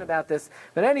discussion about this.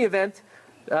 But in any event,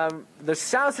 the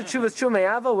Shaus Tshuvas Tshuva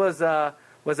Me'ava was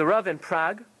a Rav in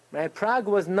Prague. Right? Prague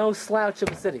was no slouch of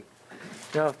a city.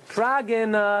 Prague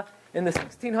in the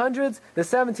 1600s, the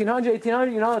 1700s,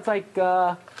 1800s, it's like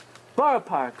Borough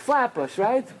Park, Flatbush,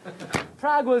 right?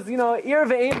 Prague was, Ir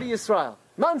Ve'em B'Yisrael,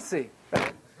 Monsey,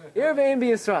 right? Ir Ve'em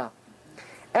B'Yisrael.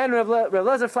 And Rav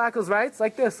Lezer Flackels writes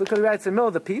like this. Look what he writes in the middle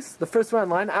of the piece, the first one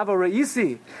line, Avo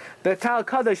Re'isi, Betal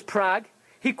Kaddish, Prague.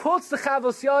 He quotes the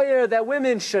Chavos Yair that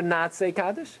women should not say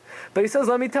Kaddish. But he says,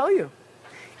 let me tell you,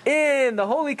 in the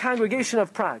Holy Congregation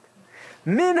of Prague,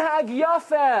 Minhag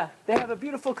Yafeh, they have a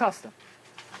beautiful custom.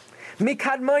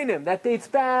 Mikadmoinim, that dates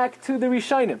back to the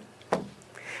Rishonim.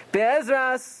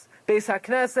 Be'ezras, Beis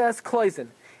HaKnesses, Kloizen,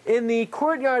 in the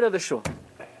courtyard of the shul.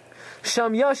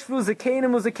 Sham Yashvu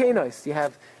Zakenim Uzakenois. You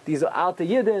have these Alta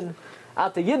Yidinas,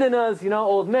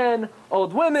 old men,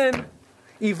 old women.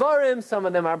 Ivarim, some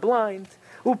of them are blind.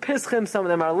 Upischim, some of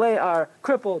them are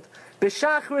crippled.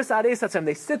 B'shachris Adesatzem,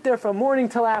 they sit there from morning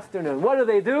till afternoon. What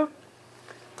do?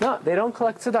 No, they don't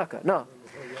collect tzedakah. No.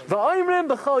 Va'oimrim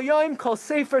b'chol yoim kol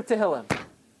sefer tehillim.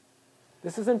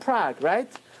 This is in Prague, right?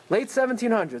 Late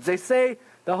 1700s. They say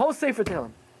the whole sefer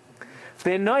tehillim.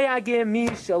 And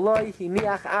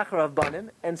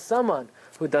someone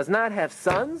who does not have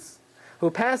sons, who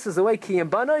passes away,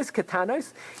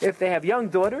 if they have young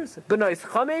daughters, 5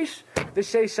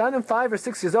 or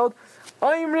 6 years old,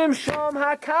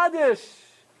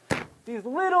 these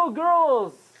little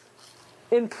girls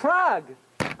in Prague,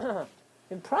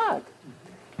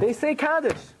 they say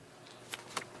Kaddish.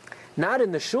 Not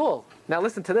in the shul. Now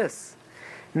listen to this.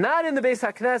 Not in the Beis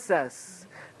HaKnesses.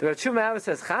 The Rav Tshuva Me'ava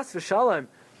says, Chas v'shalom,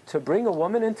 to bring a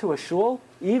woman into a shul,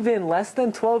 even less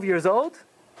than 12 years old,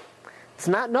 it's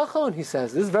not nachon, he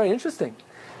says. This is very interesting.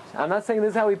 I'm not saying this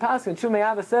is how we pass. And Tshuva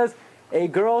Me'ava says, a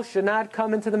girl should not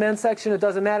come into the men's section, it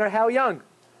doesn't matter how young.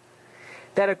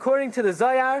 That according to the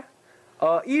Zohar,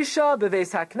 Isha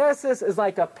b'Beis HaKnesses is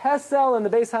like a pesel in the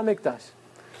Beis HaMikdash.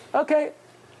 Okay,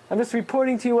 I'm just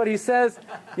reporting to you what he says.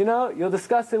 You'll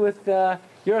discuss it with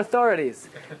your authorities.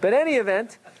 But in any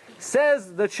event,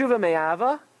 says the Tshuva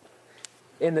Me'ava,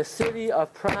 in the city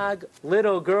of Prague,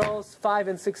 little girls, 5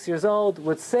 and 6 years old,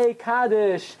 would say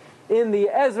Kaddish in the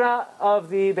Ezra of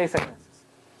the Beis HaKnesses.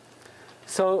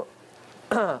 So,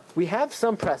 we have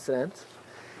some precedent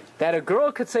that a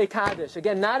girl could say Kaddish.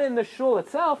 Again, not in the shul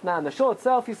itself. Not in the shul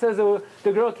itself, he says the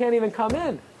girl can't even come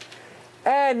in.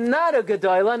 And not a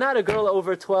Gedolah, not a girl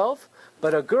over 12,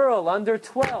 but a girl under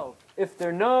 12. If there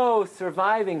are no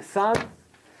surviving sons,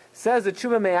 says the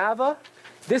Tshuva Me'ava,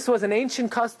 this was an ancient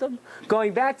custom,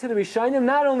 going back to the Rishonim.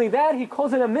 Not only that, he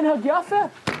calls it a Minhag Yafeh.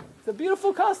 It's a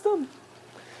beautiful custom.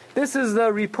 This is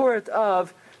the report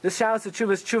of the Shaus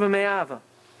Tshuvas Tshuva Me'ava.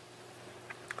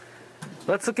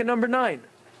 Let's look at number 9.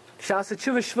 Shaus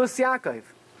Tshuvas Shvus Yaakov.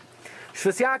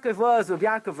 Shvus Yaakov was Rav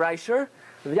Yaakov Reisher.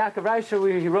 Rav Yaakov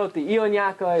Reisher, he wrote the Ion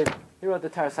Yaakov, he wrote the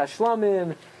Taras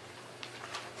HaShlomim,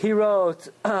 he wrote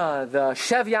the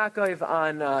Shev Yaakov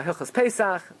on Hilchos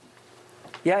Pesach.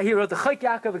 Yeah, he wrote the Chok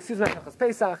Yaakov, Hilchos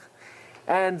Pesach.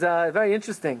 And very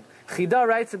interesting. Chida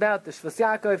writes about the Shvus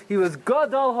Yaakov. He was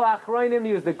Gadol HaAchronim.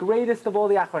 He was the greatest of all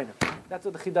the Achronim. That's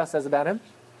what the Chida says about him.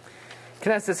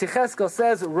 Knesset Yecheskel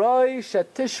says, Roy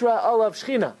Shetishra Olav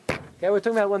Shchina. Okay, we're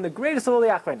talking about one of the greatest of all the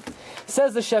Achronim.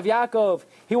 Says the Shev Yaakov,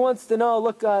 he wants to know,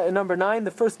 look in number 9, the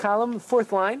first column, the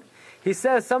 4th line. He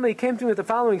says, somebody came to me with the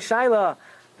following Shaila.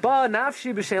 Ba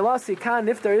nafshi b'sheilasi kan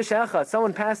niftar ish echad.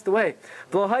 Someone passed away.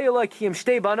 V'lohayolai kiyim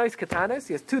shtei banois katanes.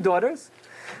 He has 2 daughters.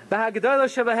 V'hagdolo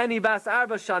shebaheni bas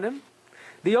arba shanim.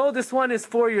 The oldest one is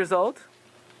 4 years old.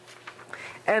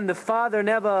 And the father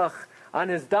Nebuch, on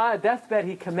his deathbed,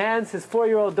 he commands his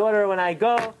 4-year-old daughter, when I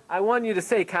go, I want you to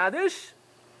say Kaddish.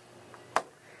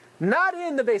 Not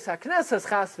in the Beis HaKnesses,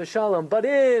 Chas v'Shalom, but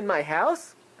in my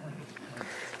house.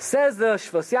 Says the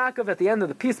Shvus Yaakov at the end of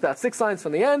the piece, about 6 lines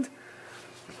from the end.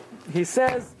 He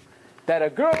says that a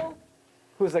girl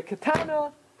who's a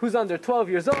katana, who's under 12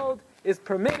 years old, is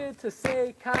permitted to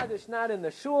say Kaddish not in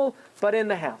the shul, but in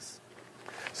the house.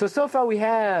 So far we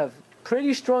have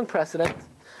pretty strong precedent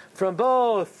from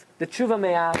both the Tshuva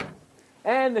Me'ah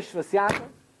and the Shvus Yaakov,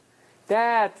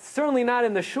 that's certainly not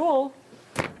in the shul,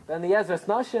 but in the Ezras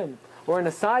Nashim, or in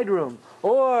a side room,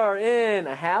 or in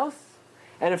a house.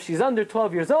 And if she's under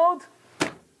 12 years old,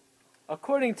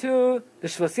 according to the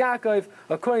Shvus Yaakov,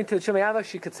 according to the Tshuva Me'ah,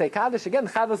 she could say Kaddish. Again,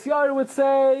 Chavos Yair would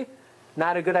say,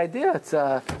 not a good idea. It's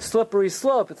a slippery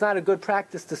slope. It's not a good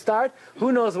practice to start.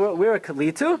 Who knows where it could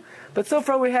lead to? But so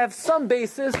far we have some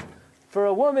basis for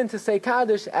a woman to say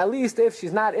Kaddish, at least if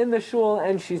she's not in the shul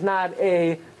and she's not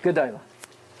a Gedolah.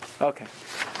 Okay.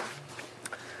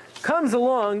 Comes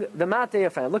along the Matei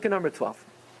Ephraim. Look at number 12.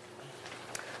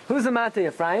 Who's the Matei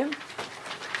Ephraim?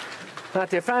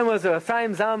 Matei Ephraim was a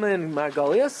Ephraim Zalman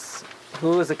Margolius,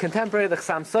 who was a contemporary of the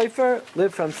Chassam Sofer,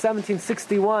 lived from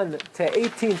 1761 to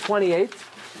 1828.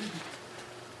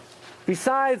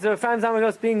 Besides Ephraim Zalman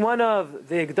Margolius being one of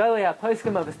the Gdolei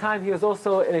HaPoskim of his time, he was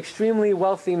also an extremely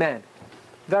wealthy man.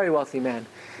 Very wealthy man.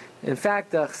 In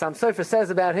fact, the Chassam Sofer says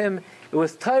about him, it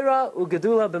was Torah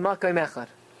u'gedula b'makom echad.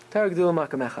 Torah u'gedula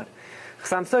b'makom echad.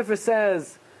 Chassam Sofer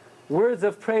says words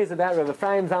of praise about Rav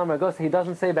Ephraim Zalman Margolius he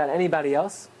doesn't say about anybody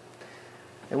else.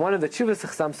 And one of the Tshuvas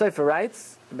Chassam Sofer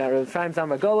writes about Rav Ephraim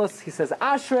Zalman Margolius, he says,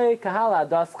 Ashrei kahal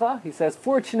adascha, he says,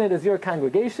 fortunate is your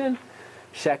congregation,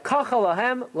 she'kacha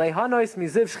lahem lehanois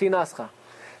miziv shchinascha,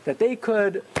 that they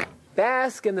could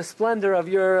bask in the splendor of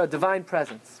your divine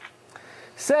presence.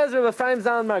 Says Rav Ephraim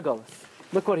Zalman Margolius,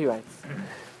 look what he writes.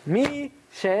 Mi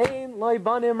she'ein loy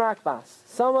banim rak bas,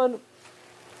 someone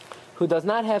who does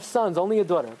not have sons, only a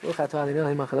daughter.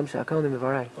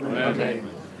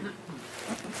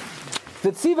 The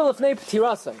Tziva Lefnei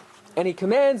P'tirasai, and he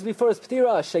commands before his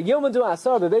P'tira, Sheyomadu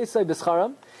Asar B'beisai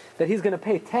B'scharam, that he's going to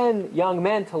pay 10 young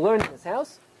men to learn in his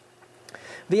house.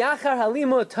 V'achar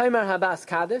Halimu Tomer Habas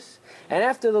Kaddish, and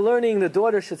after the learning, the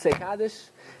daughter should say Kaddish.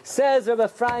 Says Rabbi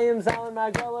Ephraim Zalman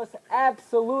Margolius,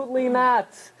 absolutely not.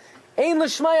 Ein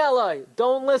l'shmai alai,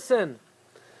 don't listen.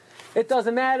 It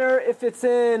doesn't matter if it's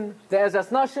in the Ezras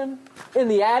Nashim, in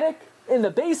the attic, in the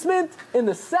basement, in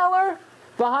the cellar,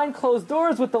 behind closed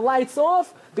doors with the lights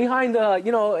off, behind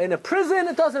in a prison,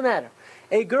 it doesn't matter.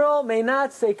 A girl may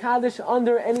not say Kaddish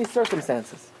under any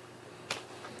circumstances.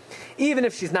 Even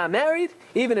if she's not married,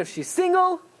 even if she's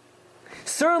single,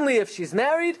 certainly if she's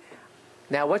married.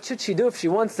 Now what should she do if she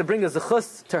wants to bring a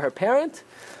zechus to her parent?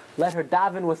 Let her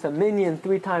daven with a minyan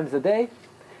 3 times a day.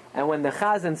 And when the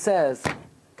chazan says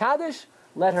Kaddish,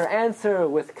 let her answer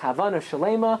with kavana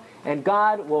shalema, and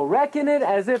God will reckon it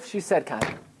as if she said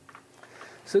Kaddish.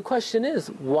 So the question is,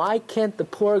 why can't the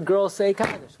poor girl say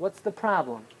Kaddish? What's the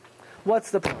problem?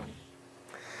 What's the problem?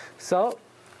 So,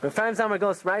 Rav Ephraim Zalman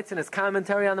Margolius writes in his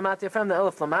commentary on the Matei Ephraim, the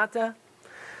Elef Lamata,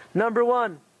 number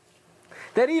 1,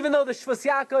 that even though the Shvus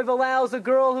Yaakov allows a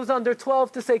girl who's under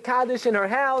 12 to say Kaddish in her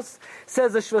house,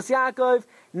 says the Shvus Yaakov,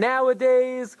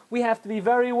 nowadays we have to be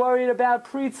very worried about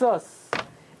pritzos.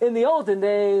 In the olden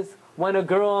days, when a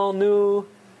girl knew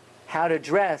how to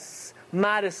dress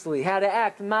modestly, how to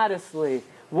act modestly,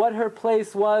 what her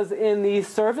place was in the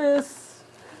service,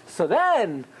 so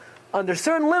then, under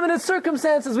certain limited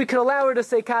circumstances, we could allow her to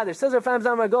say Kaddish. Says Rav Ephraim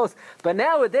Zalman Margolius, but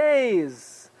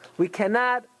nowadays, we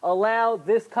cannot allow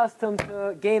this custom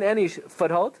to gain any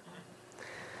foothold.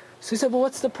 So he said, well,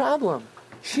 what's the problem?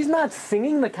 She's not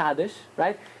singing the Kaddish,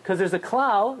 right? Because there's a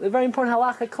klal, a very important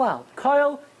halachic klal.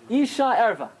 Koil Isha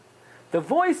Erva. The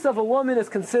voice of a woman is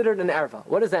considered an erva.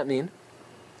 What does that mean?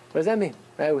 What does that mean?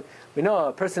 Right? We know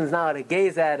a person's not allowed to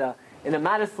gaze at a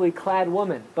modestly clad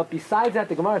woman. But besides that,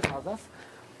 the Gemara tells us,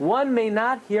 one may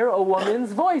not hear a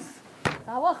woman's voice. It's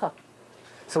halacha.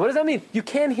 So what does that mean? You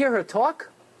can't hear her talk?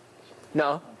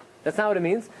 No, that's not what it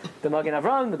means. The Magen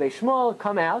Avram, the Beis Shmuel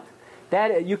come out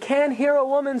that you can't hear a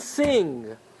woman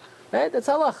sing. Right? That's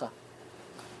halacha.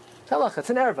 It's halacha. It's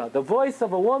an erva. The voice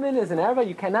of a woman is an erva.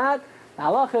 You cannot. The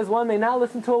halacha is one may not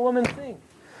listen to a woman sing.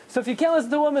 So if you can't listen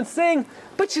to a woman sing,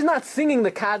 but she's not singing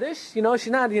the Kaddish, she's not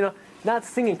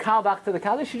singing Kalbach to the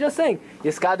Kaddish, she's just saying,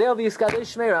 Yiskadel v'yiskadel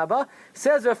Shmei Rabbah.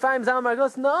 Says Rav Ephraim Zalman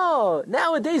Margolius, no,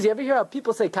 nowadays, you ever hear how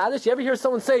people say Kaddish? You ever hear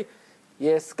someone say,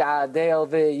 Yiskadel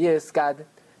v'yiskadel?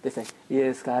 They say,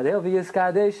 Yiskadel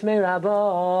v'yiskadel Shmei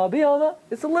Rabbah b'yoma.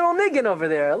 It's a little niggin over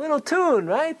there, a little tune,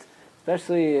 right?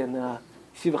 Especially in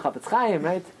Shiva Chafetz Chaim,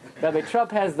 right? Rabbi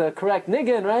Trupp has the correct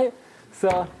niggin, right?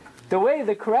 So,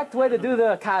 the correct way to do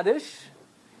the Kaddish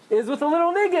is with a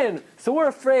little niggin. So we're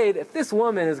afraid if this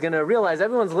woman is going to realize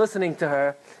everyone's listening to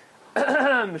her,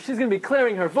 she's going to be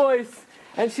clearing her voice,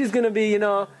 and she's going to be,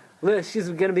 she's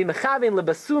going to be mechavin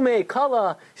lebasume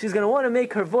kala. She's going to want to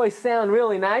make her voice sound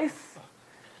really nice.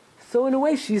 So in a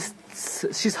way, she's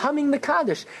humming the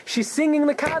Kaddish. She's singing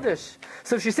the Kaddish.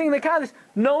 So if she's singing the Kaddish,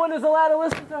 no one is allowed to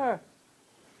listen to her.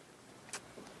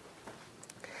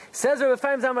 Says Rav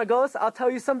Ephraim Zalman Margolis, I'll tell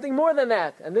you something more than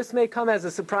that, and this may come as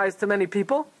a surprise to many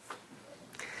people.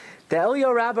 The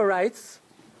Eliyahu Rabbah writes,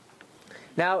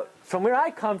 now, from where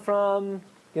I come from,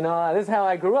 this is how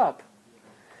I grew up.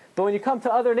 But when you come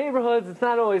to other neighborhoods, it's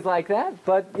not always like that.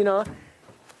 But,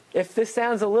 if this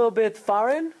sounds a little bit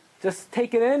foreign, just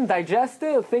take it in, digest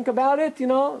it, think about it,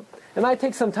 It might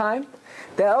take some time.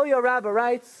 The Eliyahu Rabbah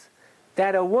writes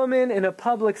that a woman in a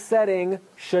public setting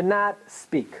should not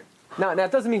speak. Now,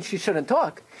 it doesn't mean she shouldn't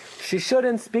talk. She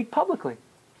shouldn't speak publicly.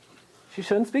 She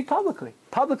shouldn't speak publicly.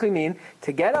 Publicly mean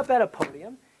to get up at a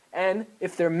podium, and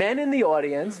if there are men in the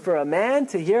audience, for a man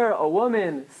to hear a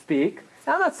woman speak.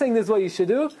 Now, I'm not saying this is what you should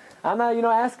do. I'm not,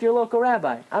 ask your local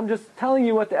rabbi. I'm just telling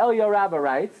you what the Eliyahu Rabbah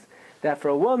writes, that for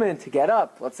a woman to get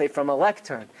up, let's say from a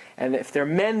lectern, and if there are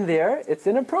men there, it's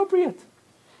inappropriate.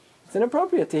 It's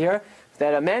inappropriate to hear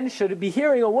that a man should be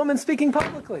hearing a woman speaking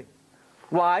publicly.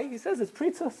 Why? He says it's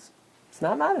pritzos. It's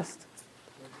not modest.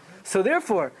 So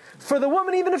therefore, for the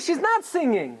woman, even if she's not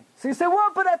singing, so you say,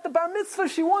 well, but at the bar mitzvah,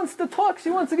 she wants to talk,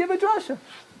 she wants to give a drasha.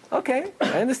 Okay,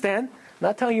 I understand. I'm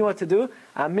not telling you what to do.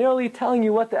 I'm merely telling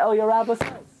you what the Eliyahu Rabbah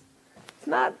says.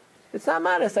 It's not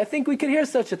modest. I think we could hear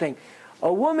such a thing.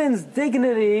 A woman's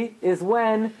dignity is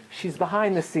when she's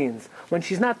behind the scenes, when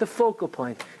she's not the focal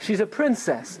point. She's a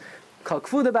princess. Kal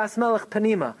kvuda bas melech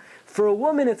panima. For a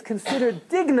woman, it's considered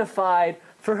dignified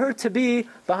for her to be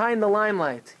behind the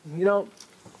limelight.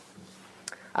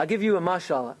 I'll give you a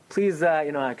mashal. Please,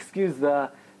 excuse the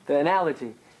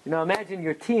analogy. Imagine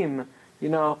your team,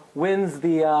 wins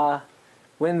the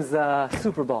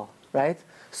Super Bowl, right?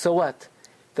 So what?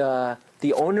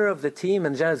 The owner of the team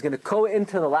and general is going to go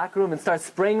into the locker room and start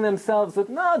spraying themselves with,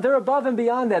 no, they're above and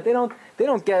beyond that. They don't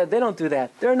do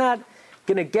that. They're not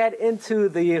going to get into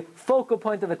the focal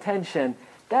point of attention.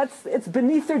 It's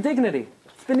beneath their dignity.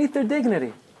 It's beneath their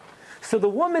dignity. So the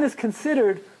woman is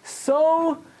considered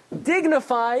so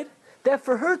dignified that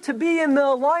for her to be in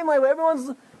the limelight where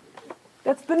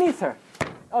that's beneath her.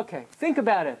 Okay, think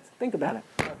about it. Okay.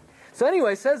 So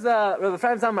anyway, says Rav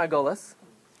Ephraim Zalman Margolis,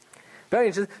 very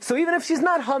interesting. So even if she's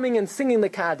not humming and singing the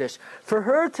Kaddish, for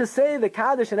her to say the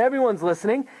Kaddish and everyone's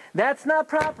listening, that's not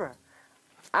proper.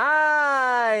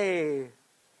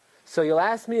 So you'll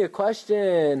ask me a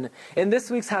question. In this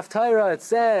week's Haftarah, it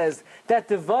says that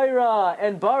Devorah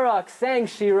and Barak sang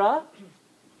Shira.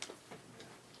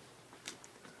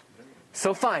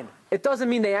 So fine. It doesn't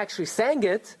mean they actually sang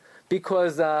it,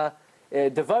 because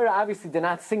Devorah obviously did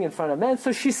not sing in front of men,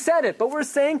 so she said it. But we're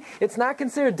saying it's not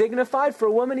considered dignified for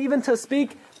a woman even to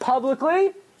speak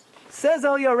publicly. Says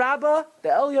Eliyahu Rabbah, the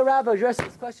Eliyahu Rabbah addresses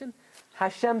this question.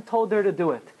 Hashem told her to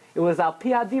do it. It was al pi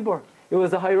hadibur. It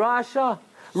was a hayrasha.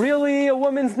 Really, a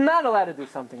woman's not allowed to do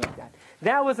something like that.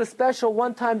 That was a special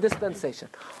one-time dispensation.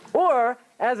 Or,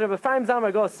 as Rav Ephraim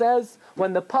Zalman Margolis says,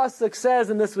 when the pasuk says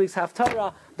in this week's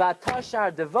Haftarah,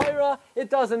 "Vatashar Devorah," it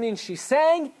doesn't mean she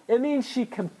sang. It means she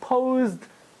composed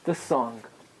the song.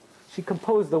 She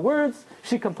composed the words.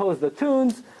 She composed the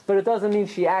tunes. But it doesn't mean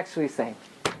she actually sang.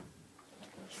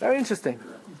 Very interesting.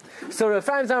 So Rav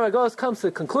Ephraim Zalman Margolis comes to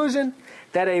the conclusion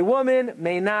that a woman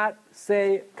may not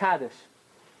say Kaddish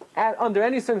under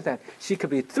any circumstance. She could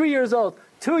be 3 years old,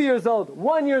 2 years old,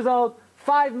 1 year old,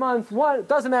 5 months,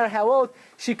 doesn't matter how old.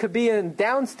 She could be in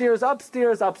downstairs,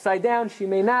 upstairs, upside down. She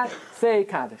may not say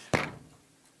Kaddish.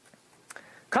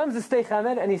 Comes the Stei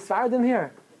Chamed, and he's Sfardim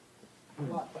here.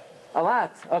 A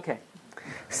lot. Okay.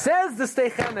 Says the Stei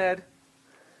Chamed,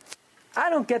 I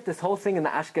don't get this whole thing in the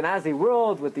Ashkenazi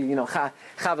world with the, Chavos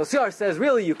Yair says,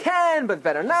 really you can, but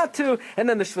better not to. And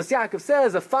then the Shvus Yaakov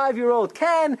says, a 5-year-old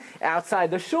can,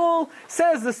 outside the shul.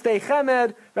 Says the Stei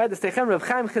Chamed, right, the Stei Chamed, Rav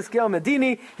Chaim Chizkiyahu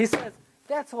Medini, he says,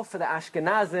 that's all for the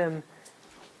Ashkenazim.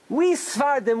 We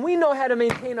Sfardim, we know how to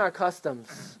maintain our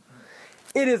customs.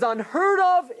 It is unheard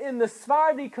of in the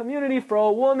Sephardi community for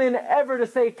a woman ever to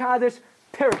say Kaddish,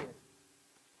 period.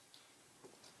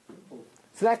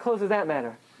 So that closes that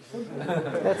matter.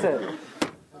 That's it.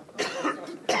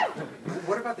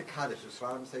 What about the Kaddish? As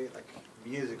far as say like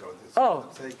years ago,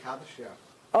 say Kaddish, yeah.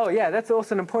 Oh yeah, that's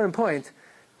also an important point.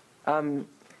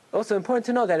 Also important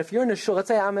to know that if you're in a shul, let's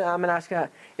say I'm an Ashkenazi,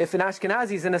 if an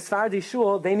Ashkenazi is in a Sephardi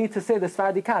shul, they need to say the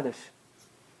Sephardi Kaddish.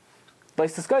 But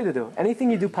it's to do.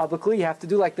 Anything you do publicly, you have to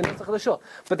do like the Nusach of the shul.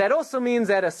 But that also means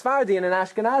that a Sephardi in an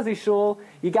Ashkenazi shul,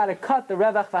 you got to cut the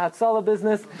Revach v'Hatzalah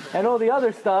business and all the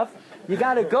other stuff. You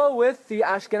got to go with the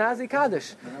Ashkenazi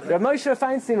Kaddish. Rav Moshe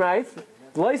Feinstein writes,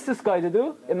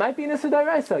 it might be an Issur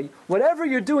D'Oraisa. Whatever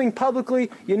you're doing publicly,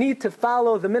 you need to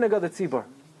follow the minhag of the tzibur.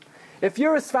 If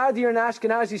you're a Sephardi or an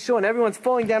Ashkenazi shul and everyone's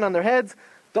falling down on their heads,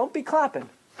 don't be clapping.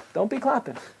 Don't be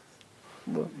clapping.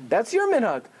 That's your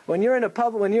minhag. When you're in a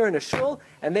pub, when you're in a shul,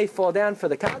 and they fall down for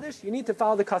the Kaddish, you need to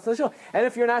follow the custom of the shul. And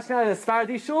if you're an Ashkenaz in a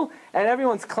Sephardi shul, and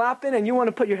everyone's clapping, and you want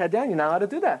to put your head down, you're not allowed to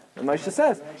do that. And Moshe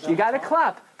says, you got to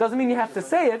clap. Doesn't mean you have to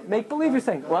say it. Make believe you're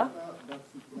saying. What?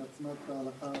 That's not the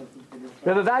halakha.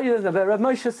 Rabbi Value doesn't, but Rabbi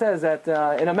Moshe says that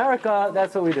in America,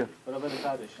 that's what we do. What about the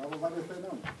Kaddish?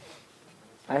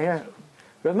 I hear.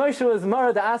 Rabbi Moshe was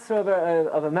Mara the Asra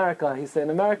of America. He said, in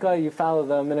America, you follow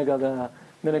the minhag of the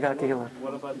minhag HaKehillah.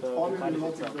 What about the Kaddish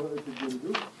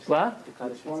itself? What? The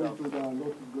Kaddish itself.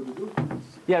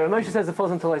 Yeah, Rabbi Moshe says it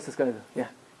falls into Leisus Gaidu. Yeah.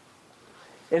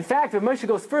 In fact, Rabbi Moshe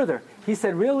goes further. He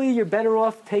said, really, you're better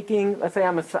off taking, let's say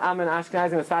I'm an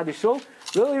Ashkenazi in a Sephardi shul.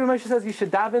 Really, Rabbi Moshe says you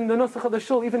should daven the nusach of the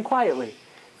shul even quietly.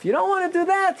 If you don't want to do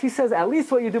that, he says, at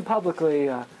least what you do publicly.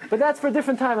 But that's for a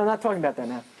different time. I'm not talking about that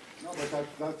now. No, but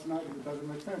that's not, it doesn't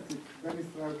make sense. If Ben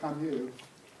Israel come here, you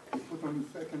put on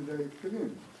the second day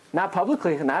tefillin. Not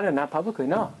publicly, not publicly,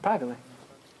 no, privately.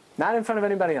 Not in front of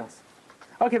anybody else.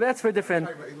 Okay, but that's for a different...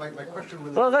 My question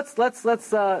was... Well,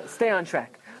 let's stay on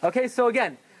track. Okay, so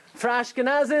again, for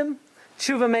Ashkenazim,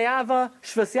 Tshuva Me'ava,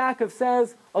 Shvas Yaakov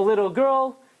says, a little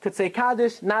girl could say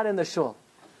Kaddish, not in the shul.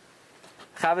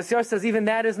 Chavas Yair says even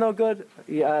that is no good.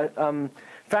 Ephraim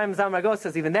Zamrago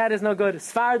says even that is no good.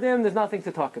 Sfardim, there's nothing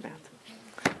to talk about.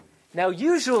 Now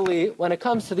usually, when it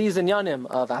comes to these inyanim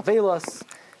of Avelos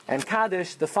and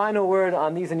Kaddish, the final word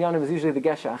on these inyanim is usually the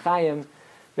Gesher Achayim,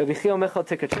 Rabbi Chil Michal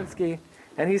Tikachinsky,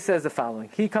 and he says the following.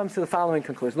 He comes to the following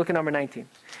conclusion. Look at number 19.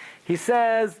 He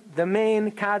says the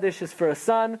main Kaddish is for a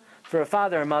son, for a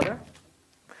father and mother.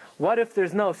 What if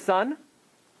there's no son?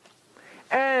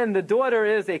 And the daughter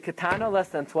is a Ketana, less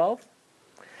than 12.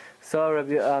 So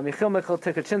Rabbi Michal Michal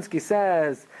Tikachinsky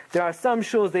says there are some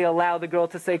shuls they allow the girl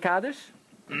to say Kaddish.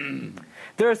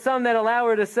 There are some that allow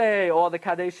her to say all the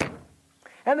Kaddish.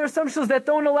 And there are some shuls that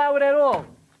don't allow it at all.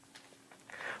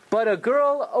 But a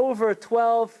girl over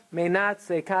 12 may not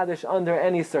say Kaddish under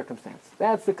any circumstance.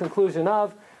 That's the conclusion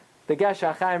of the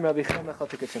Gesher Achayim Rabbi Chil Michal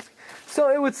Tikachinsky. So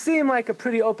it would seem like a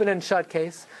pretty open and shut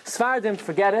case. Sfardim,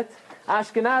 forget it.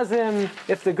 Ashkenazim,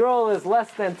 if the girl is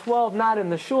less than 12, not in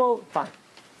the shul, fine.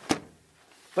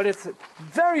 But it's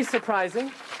very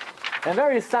surprising and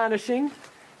very astonishing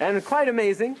and quite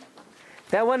amazing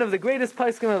that one of the greatest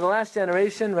poskim of the last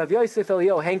generation, Rav Yosef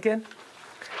Eliyahu Henkin,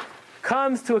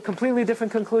 comes to a completely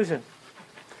different conclusion.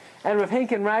 And Rav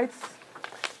Henkin writes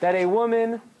that a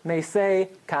woman may say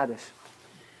Kaddish.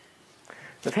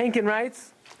 Rav Henkin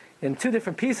writes in two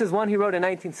different pieces, one he wrote in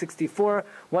 1964,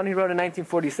 one he wrote in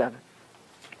 1947.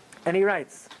 And he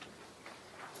writes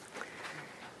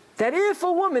that if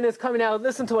a woman is coming out,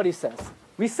 listen to what he says.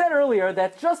 We said earlier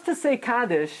that just to say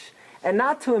Kaddish and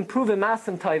not to improve in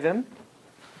Masim Tovim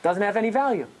doesn't have any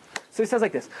value. So he says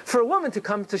like this. For a woman to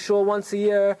come to shul once a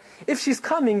year, if she's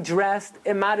coming dressed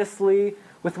immodestly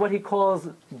with what he calls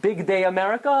Big Day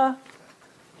America,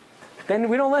 then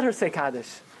we don't let her say Kaddish.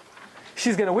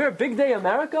 She's going to wear Big Day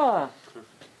America.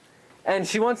 And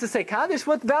she wants to say Kaddish,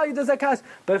 what value does that cause?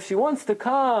 But if she wants to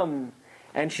come,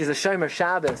 and she's a Shomer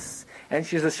Shabbos, and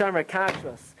she's a Shomer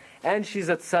Kashrus, and she's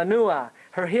a Tsanua,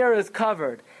 her hair is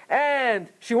covered, and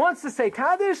she wants to say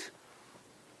Kaddish,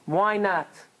 why not?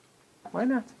 Why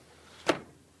not?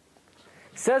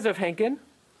 Says Rav Henkin,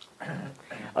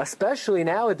 especially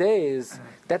nowadays,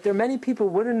 that there are many people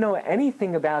who wouldn't know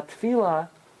anything about tefillah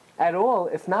at all,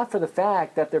 if not for the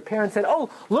fact that their parents said, oh,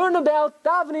 learn about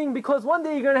davening because one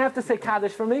day you're going to have to say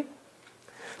Kaddish for me.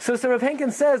 So Rav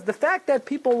Henkin says the fact that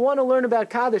people want to learn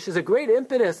about Kaddish is a great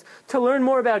impetus to learn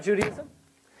more about Judaism.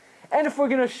 And if we're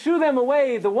going to shoo them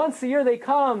away, the once a year they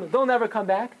come, they'll never come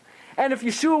back. And if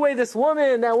you shoo away this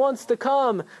woman that wants to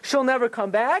come, she'll never come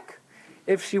back.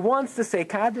 If she wants to say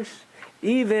Kaddish,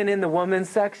 even in the women's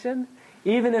section,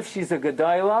 even if she's a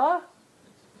Gedolah,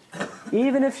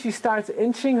 even if she starts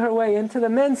inching her way into the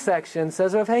men's section,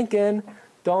 says Rav Henkin,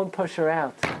 don't push her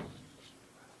out.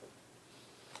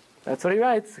 That's what he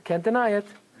writes. Can't deny it.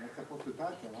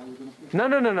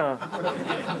 No.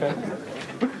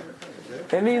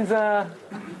 It means,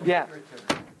 yeah.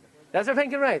 That's what Rav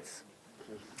Henkin writes.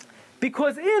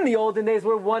 Because in the olden days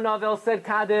where one Avel said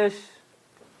Kaddish,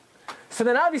 so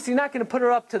then obviously you're not going to put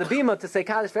her up to the bima to say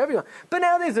Kaddish for everyone. But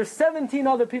nowadays there's 17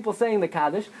 other people saying the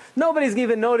Kaddish. Nobody's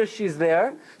even noticed she's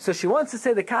there. So she wants to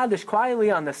say the Kaddish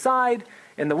quietly on the side,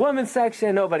 in the women's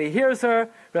section. Nobody hears her.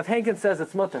 Rav Henkin says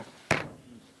it's mutter.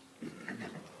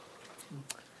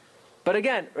 But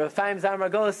again, Rav Chaim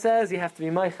Zarmagola says you have to be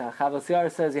Meicha. Chavos Yair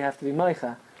says you have to be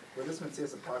Meicha. Well, this one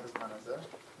says a private man is there.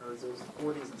 It was the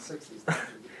 40s and 60s. It's a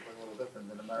little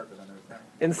different in America than everything.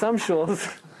 In some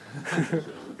shuls.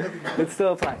 It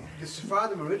still applies. The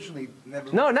Sephardim originally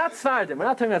never... No, not Sephardim. We're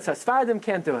not talking about Sephardim.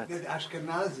 Can't do it. The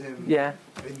Ashkenazim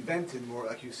invented more,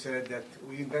 like you said, that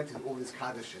we invented all these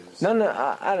Kaddishes. No,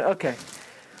 okay.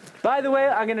 By the way,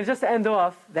 I'm going to just end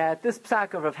off that this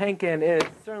psak of Rav Henkin is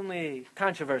certainly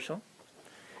controversial.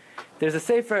 There's a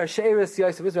sefer, She'eris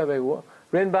Yosef,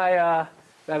 written by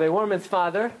Rabbi Warman's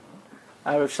father,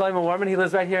 Rav Shlomo Warman. He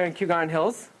lives right here in Kew Garden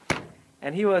Hills.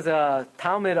 And he was a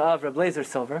Talmud of Reb Leizer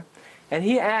Silver. And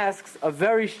he asks a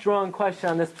very strong question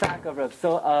on this psak of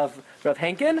Rav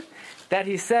Henkin, that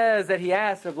he says that he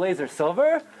asked Reb Leizer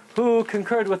Silver, who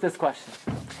concurred with this question.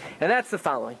 And that's the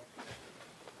following.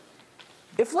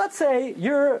 If, let's say,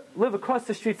 you live across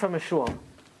the street from a shul,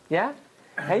 yeah?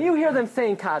 And you hear them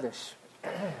saying Kaddish.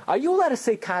 Are you allowed to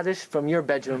say Kaddish from your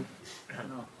bedroom?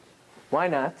 No. Why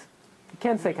not? You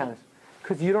can't say Kaddish.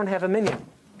 Because you don't have a minyan.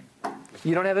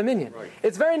 You don't have a minyan. Right.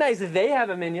 It's very nice if they have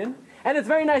a minyan, and it's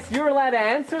very nice you're allowed to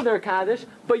answer their Kaddish,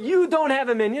 but you don't have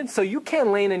a minyan, so you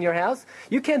can't lane in your house.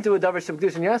 You can't do a Davar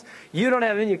Shabbat in your house. You don't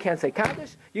have a minyan, you can't say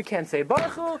Kaddish. You can't say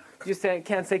Baruch Hu. You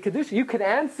can't say Kedusha. You can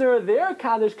answer their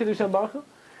Kaddish, Kedusha, and Baruch Hu.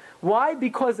 Why?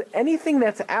 Because anything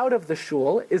that's out of the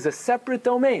shul is a separate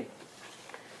domain.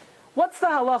 What's the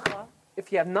halacha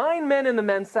if you have 9 men in the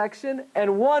men's section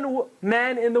and 1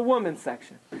 man in the women's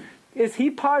section? Is he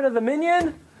part of the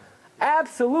minyan?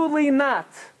 Absolutely not.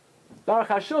 Baruch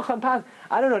HaShulchan Pas.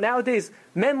 I don't know, nowadays,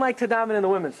 men like to daven in the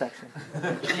women's section.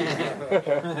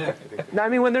 No, I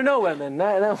mean, when there are no women.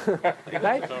 No,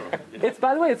 right? It's,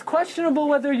 by the way, it's questionable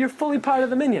whether you're fully part of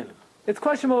the minyan. It's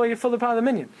questionable whether you're fully part of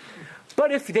the minyan.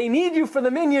 But if they need you for the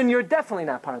minyan, you're definitely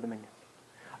not part of the minyan.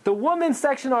 The women's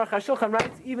section, Aruch HaShulchan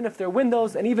writes, even if there are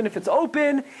windows and even if it's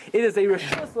open, it is a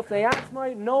reshus l'fnei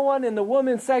atzmai. No one in the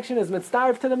women's section is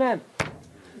mitzdarif to the men.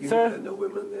 Even if there are no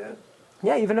women there?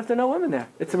 Yeah, even if there are no women there.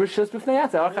 It's a reshus b'fnei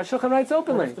atzmai. Aruch HaShulchan writes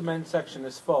openly. What if the men's section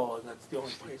is full and that's the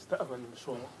only place to oven the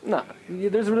shul? No,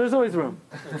 there's always room.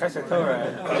 Kesher Torah.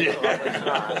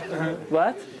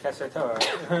 What? Kesher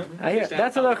Torah. I hear.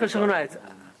 That's what Aruch HaShulchan writes.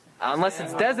 Unless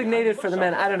it's designated for the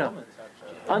men, I don't know.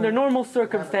 Under normal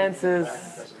circumstances,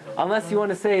 unless you want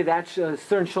to say that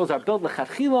certain shuls are built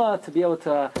lechatchila to be able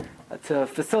to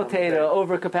facilitate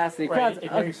overcapacity crowds.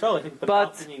 Right. I think the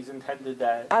balconies intended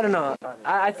that. I don't know.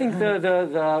 I think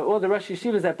all the Rosh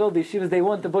Yeshivas that build these yeshivas, they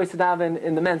want the boys to daven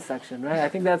in the men's section, right? I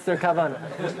think that's their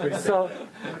kavanah. So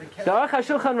the Aruch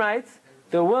HaShulchan writes,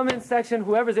 the women's section,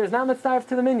 whoever's there is not mitzaref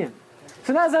to the minyan.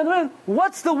 So now,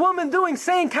 what's the woman doing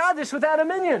saying Kaddish without a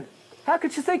minyan? How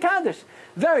could she say Kaddish?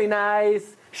 Very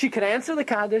nice. She could answer the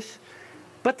Kaddish,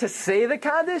 but to say the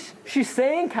Kaddish, she's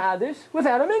saying Kaddish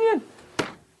without a minyan.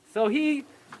 So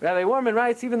Rabbi Warman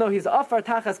writes, even though he's Afar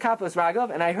Tachas Kapos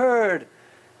Ragav, and I heard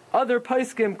other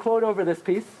poskim quote over this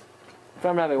piece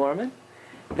from Rabbi Warman,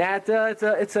 that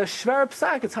it's a shver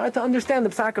psak. It's hard to understand the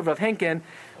psak of Rav Henkin,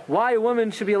 why a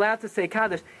woman should be allowed to say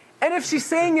Kaddish. And if she's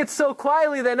saying it so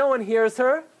quietly that no one hears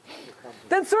her,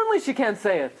 then certainly she can't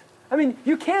say it. I mean,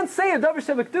 you can't say a Davar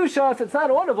Shabbat Kedusha if it's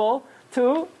not audible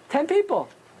to 10 people.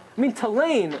 I mean, to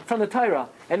lane from the Torah,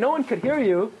 and no one could hear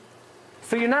you,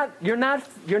 so you're not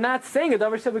saying a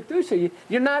Davar Shabbat Kedusha.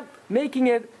 You're not making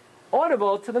it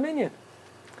audible to the minyan.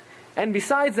 And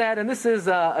besides that, and this is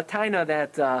a taina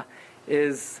that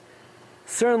is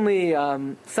certainly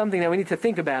something that we need to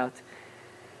think about,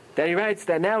 that he writes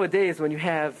that nowadays when you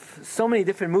have so many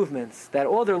different movements that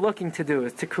all they're looking to do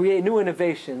is to create new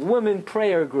innovation, women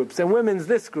prayer groups and women's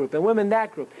this group and women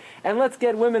that group, and let's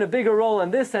get women a bigger role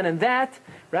in this and in that,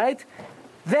 right?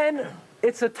 Then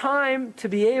it's a time to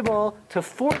be able to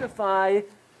fortify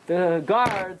the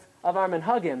guards of our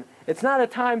minhagim. It's not a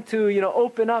time to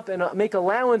open up and make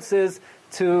allowances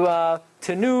to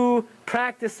new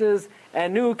practices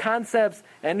and new concepts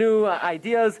and new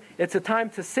ideas. It's a time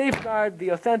to safeguard the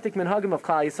authentic minhagim of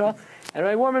Klal Yisrael. And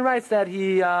Rabbi Warman writes that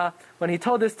when he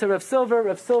told this to Rav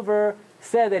Silver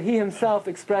said that he himself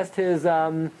expressed his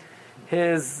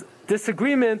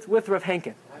disagreement with Rav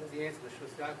Henkin. How does he answer the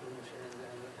Shus Yaakov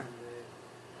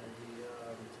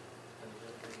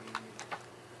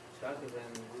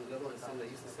and the other one said they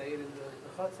used to say it in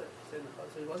the Chatzah. Say in the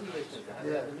Chatzah, it wasn't like that. How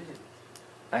did that mean?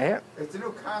 I hear. It's a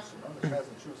new kasha. No, the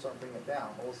hasn't choose something it down.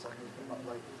 All of a sudden, you come up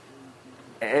like.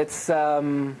 It's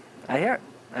I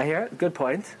hear. Good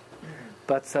point.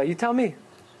 But you tell me.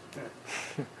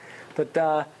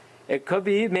 But it could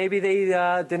be maybe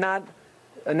they did not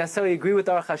necessarily agree with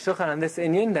Aruch HaShulchan on this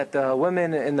inyan that the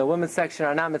women in the women's section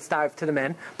are not mitzdarif to the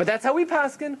men. But that's how we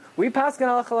paskin. We paskin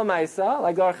halacha l'maisa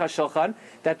like Aruch HaShulchan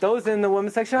that those in the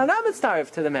women's section are not mitzdarif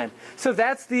to the men. So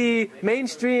that's the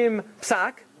mainstream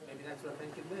psak. Maybe that's what I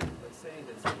think it meant. But saying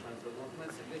that sometimes the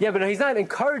women's Yeah, but he's not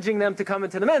encouraging them to come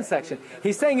into the men's section.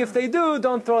 He's saying if they do,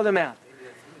 don't throw them out.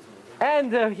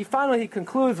 And he finally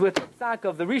concludes with the psak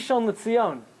of the Rishon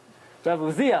LeZion, Rav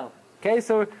Uziel. Okay,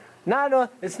 so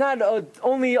it's not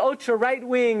only ultra right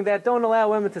wing that don't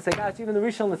allow women to say Kaddish. Even the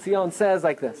Rishon LeZion says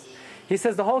like this. He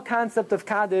says the whole concept of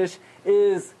Kaddish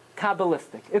is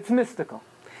Kabbalistic. It's mystical.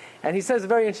 And he says a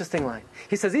very interesting line.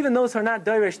 He says even those who are not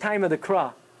Doresh time of the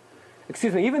Kra,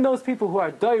 even those people who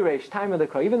are Doresh time of the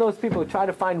Kra, even those people who try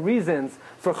to find reasons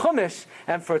for Chumash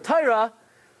and for Torah,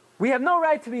 we have no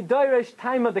right to be Doresh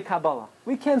time of the Kabbalah.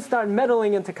 We can't start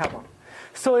meddling into Kabbalah.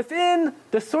 So if in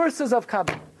the sources of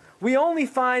Kabbalah we only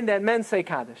find that men say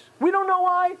Kaddish, we don't know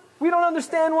why, we don't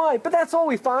understand why, but that's all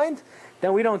we find,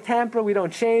 then we don't tamper, we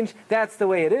don't change, that's the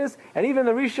way it is. And even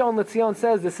the Rishon LeZion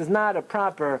says this is not a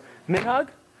proper minhag,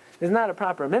 it's not a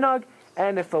proper minhag,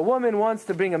 and if a woman wants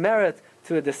to bring a merit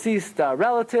to a deceased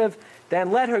relative,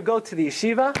 then let her go to the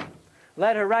yeshiva,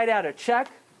 let her write out a check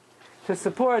to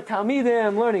support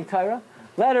Talmidim learning Torah,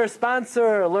 let her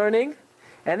sponsor learning,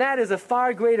 and that is a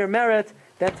far greater merit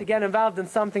than to get involved in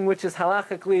something which is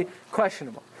halachically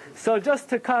questionable. So just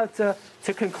to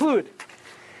conclude,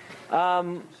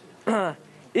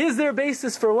 is there a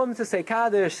basis for a woman to say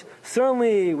Kaddish?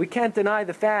 Certainly we can't deny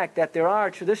the fact that there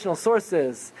are traditional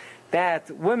sources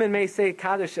that women may say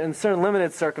Kaddish in certain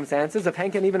limited circumstances. If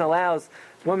Henkin even allows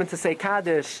women to say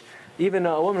Kaddish, even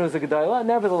a woman who's a Gedolah,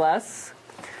 nevertheless,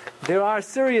 there are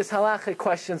serious halachic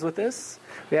questions with this.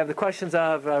 We have the questions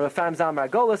of Rafam Zal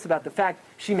Margolis about the fact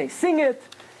she may sing it.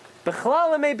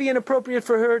 Bechlal, it may be inappropriate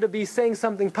for her to be saying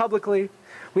something publicly.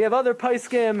 We have other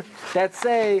poskim that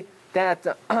say that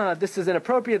this is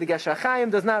inappropriate. The Gesher Chaim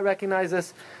does not recognize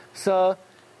this. So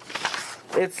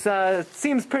it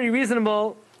seems pretty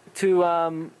reasonable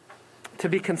to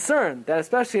be concerned that,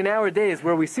 especially in our days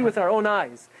where we see with our own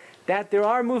eyes that there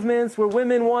are movements where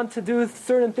women want to do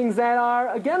certain things that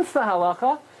are against the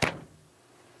halacha.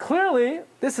 Clearly,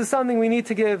 this is something we need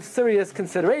to give serious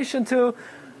consideration to.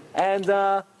 And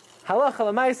halacha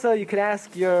l'maisa, you could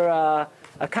ask your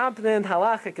a competent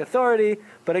halachic authority.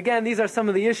 But again, these are some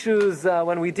of the issues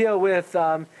when we deal with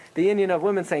the union of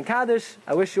women saying Kaddish.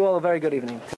 I wish you all a very good evening.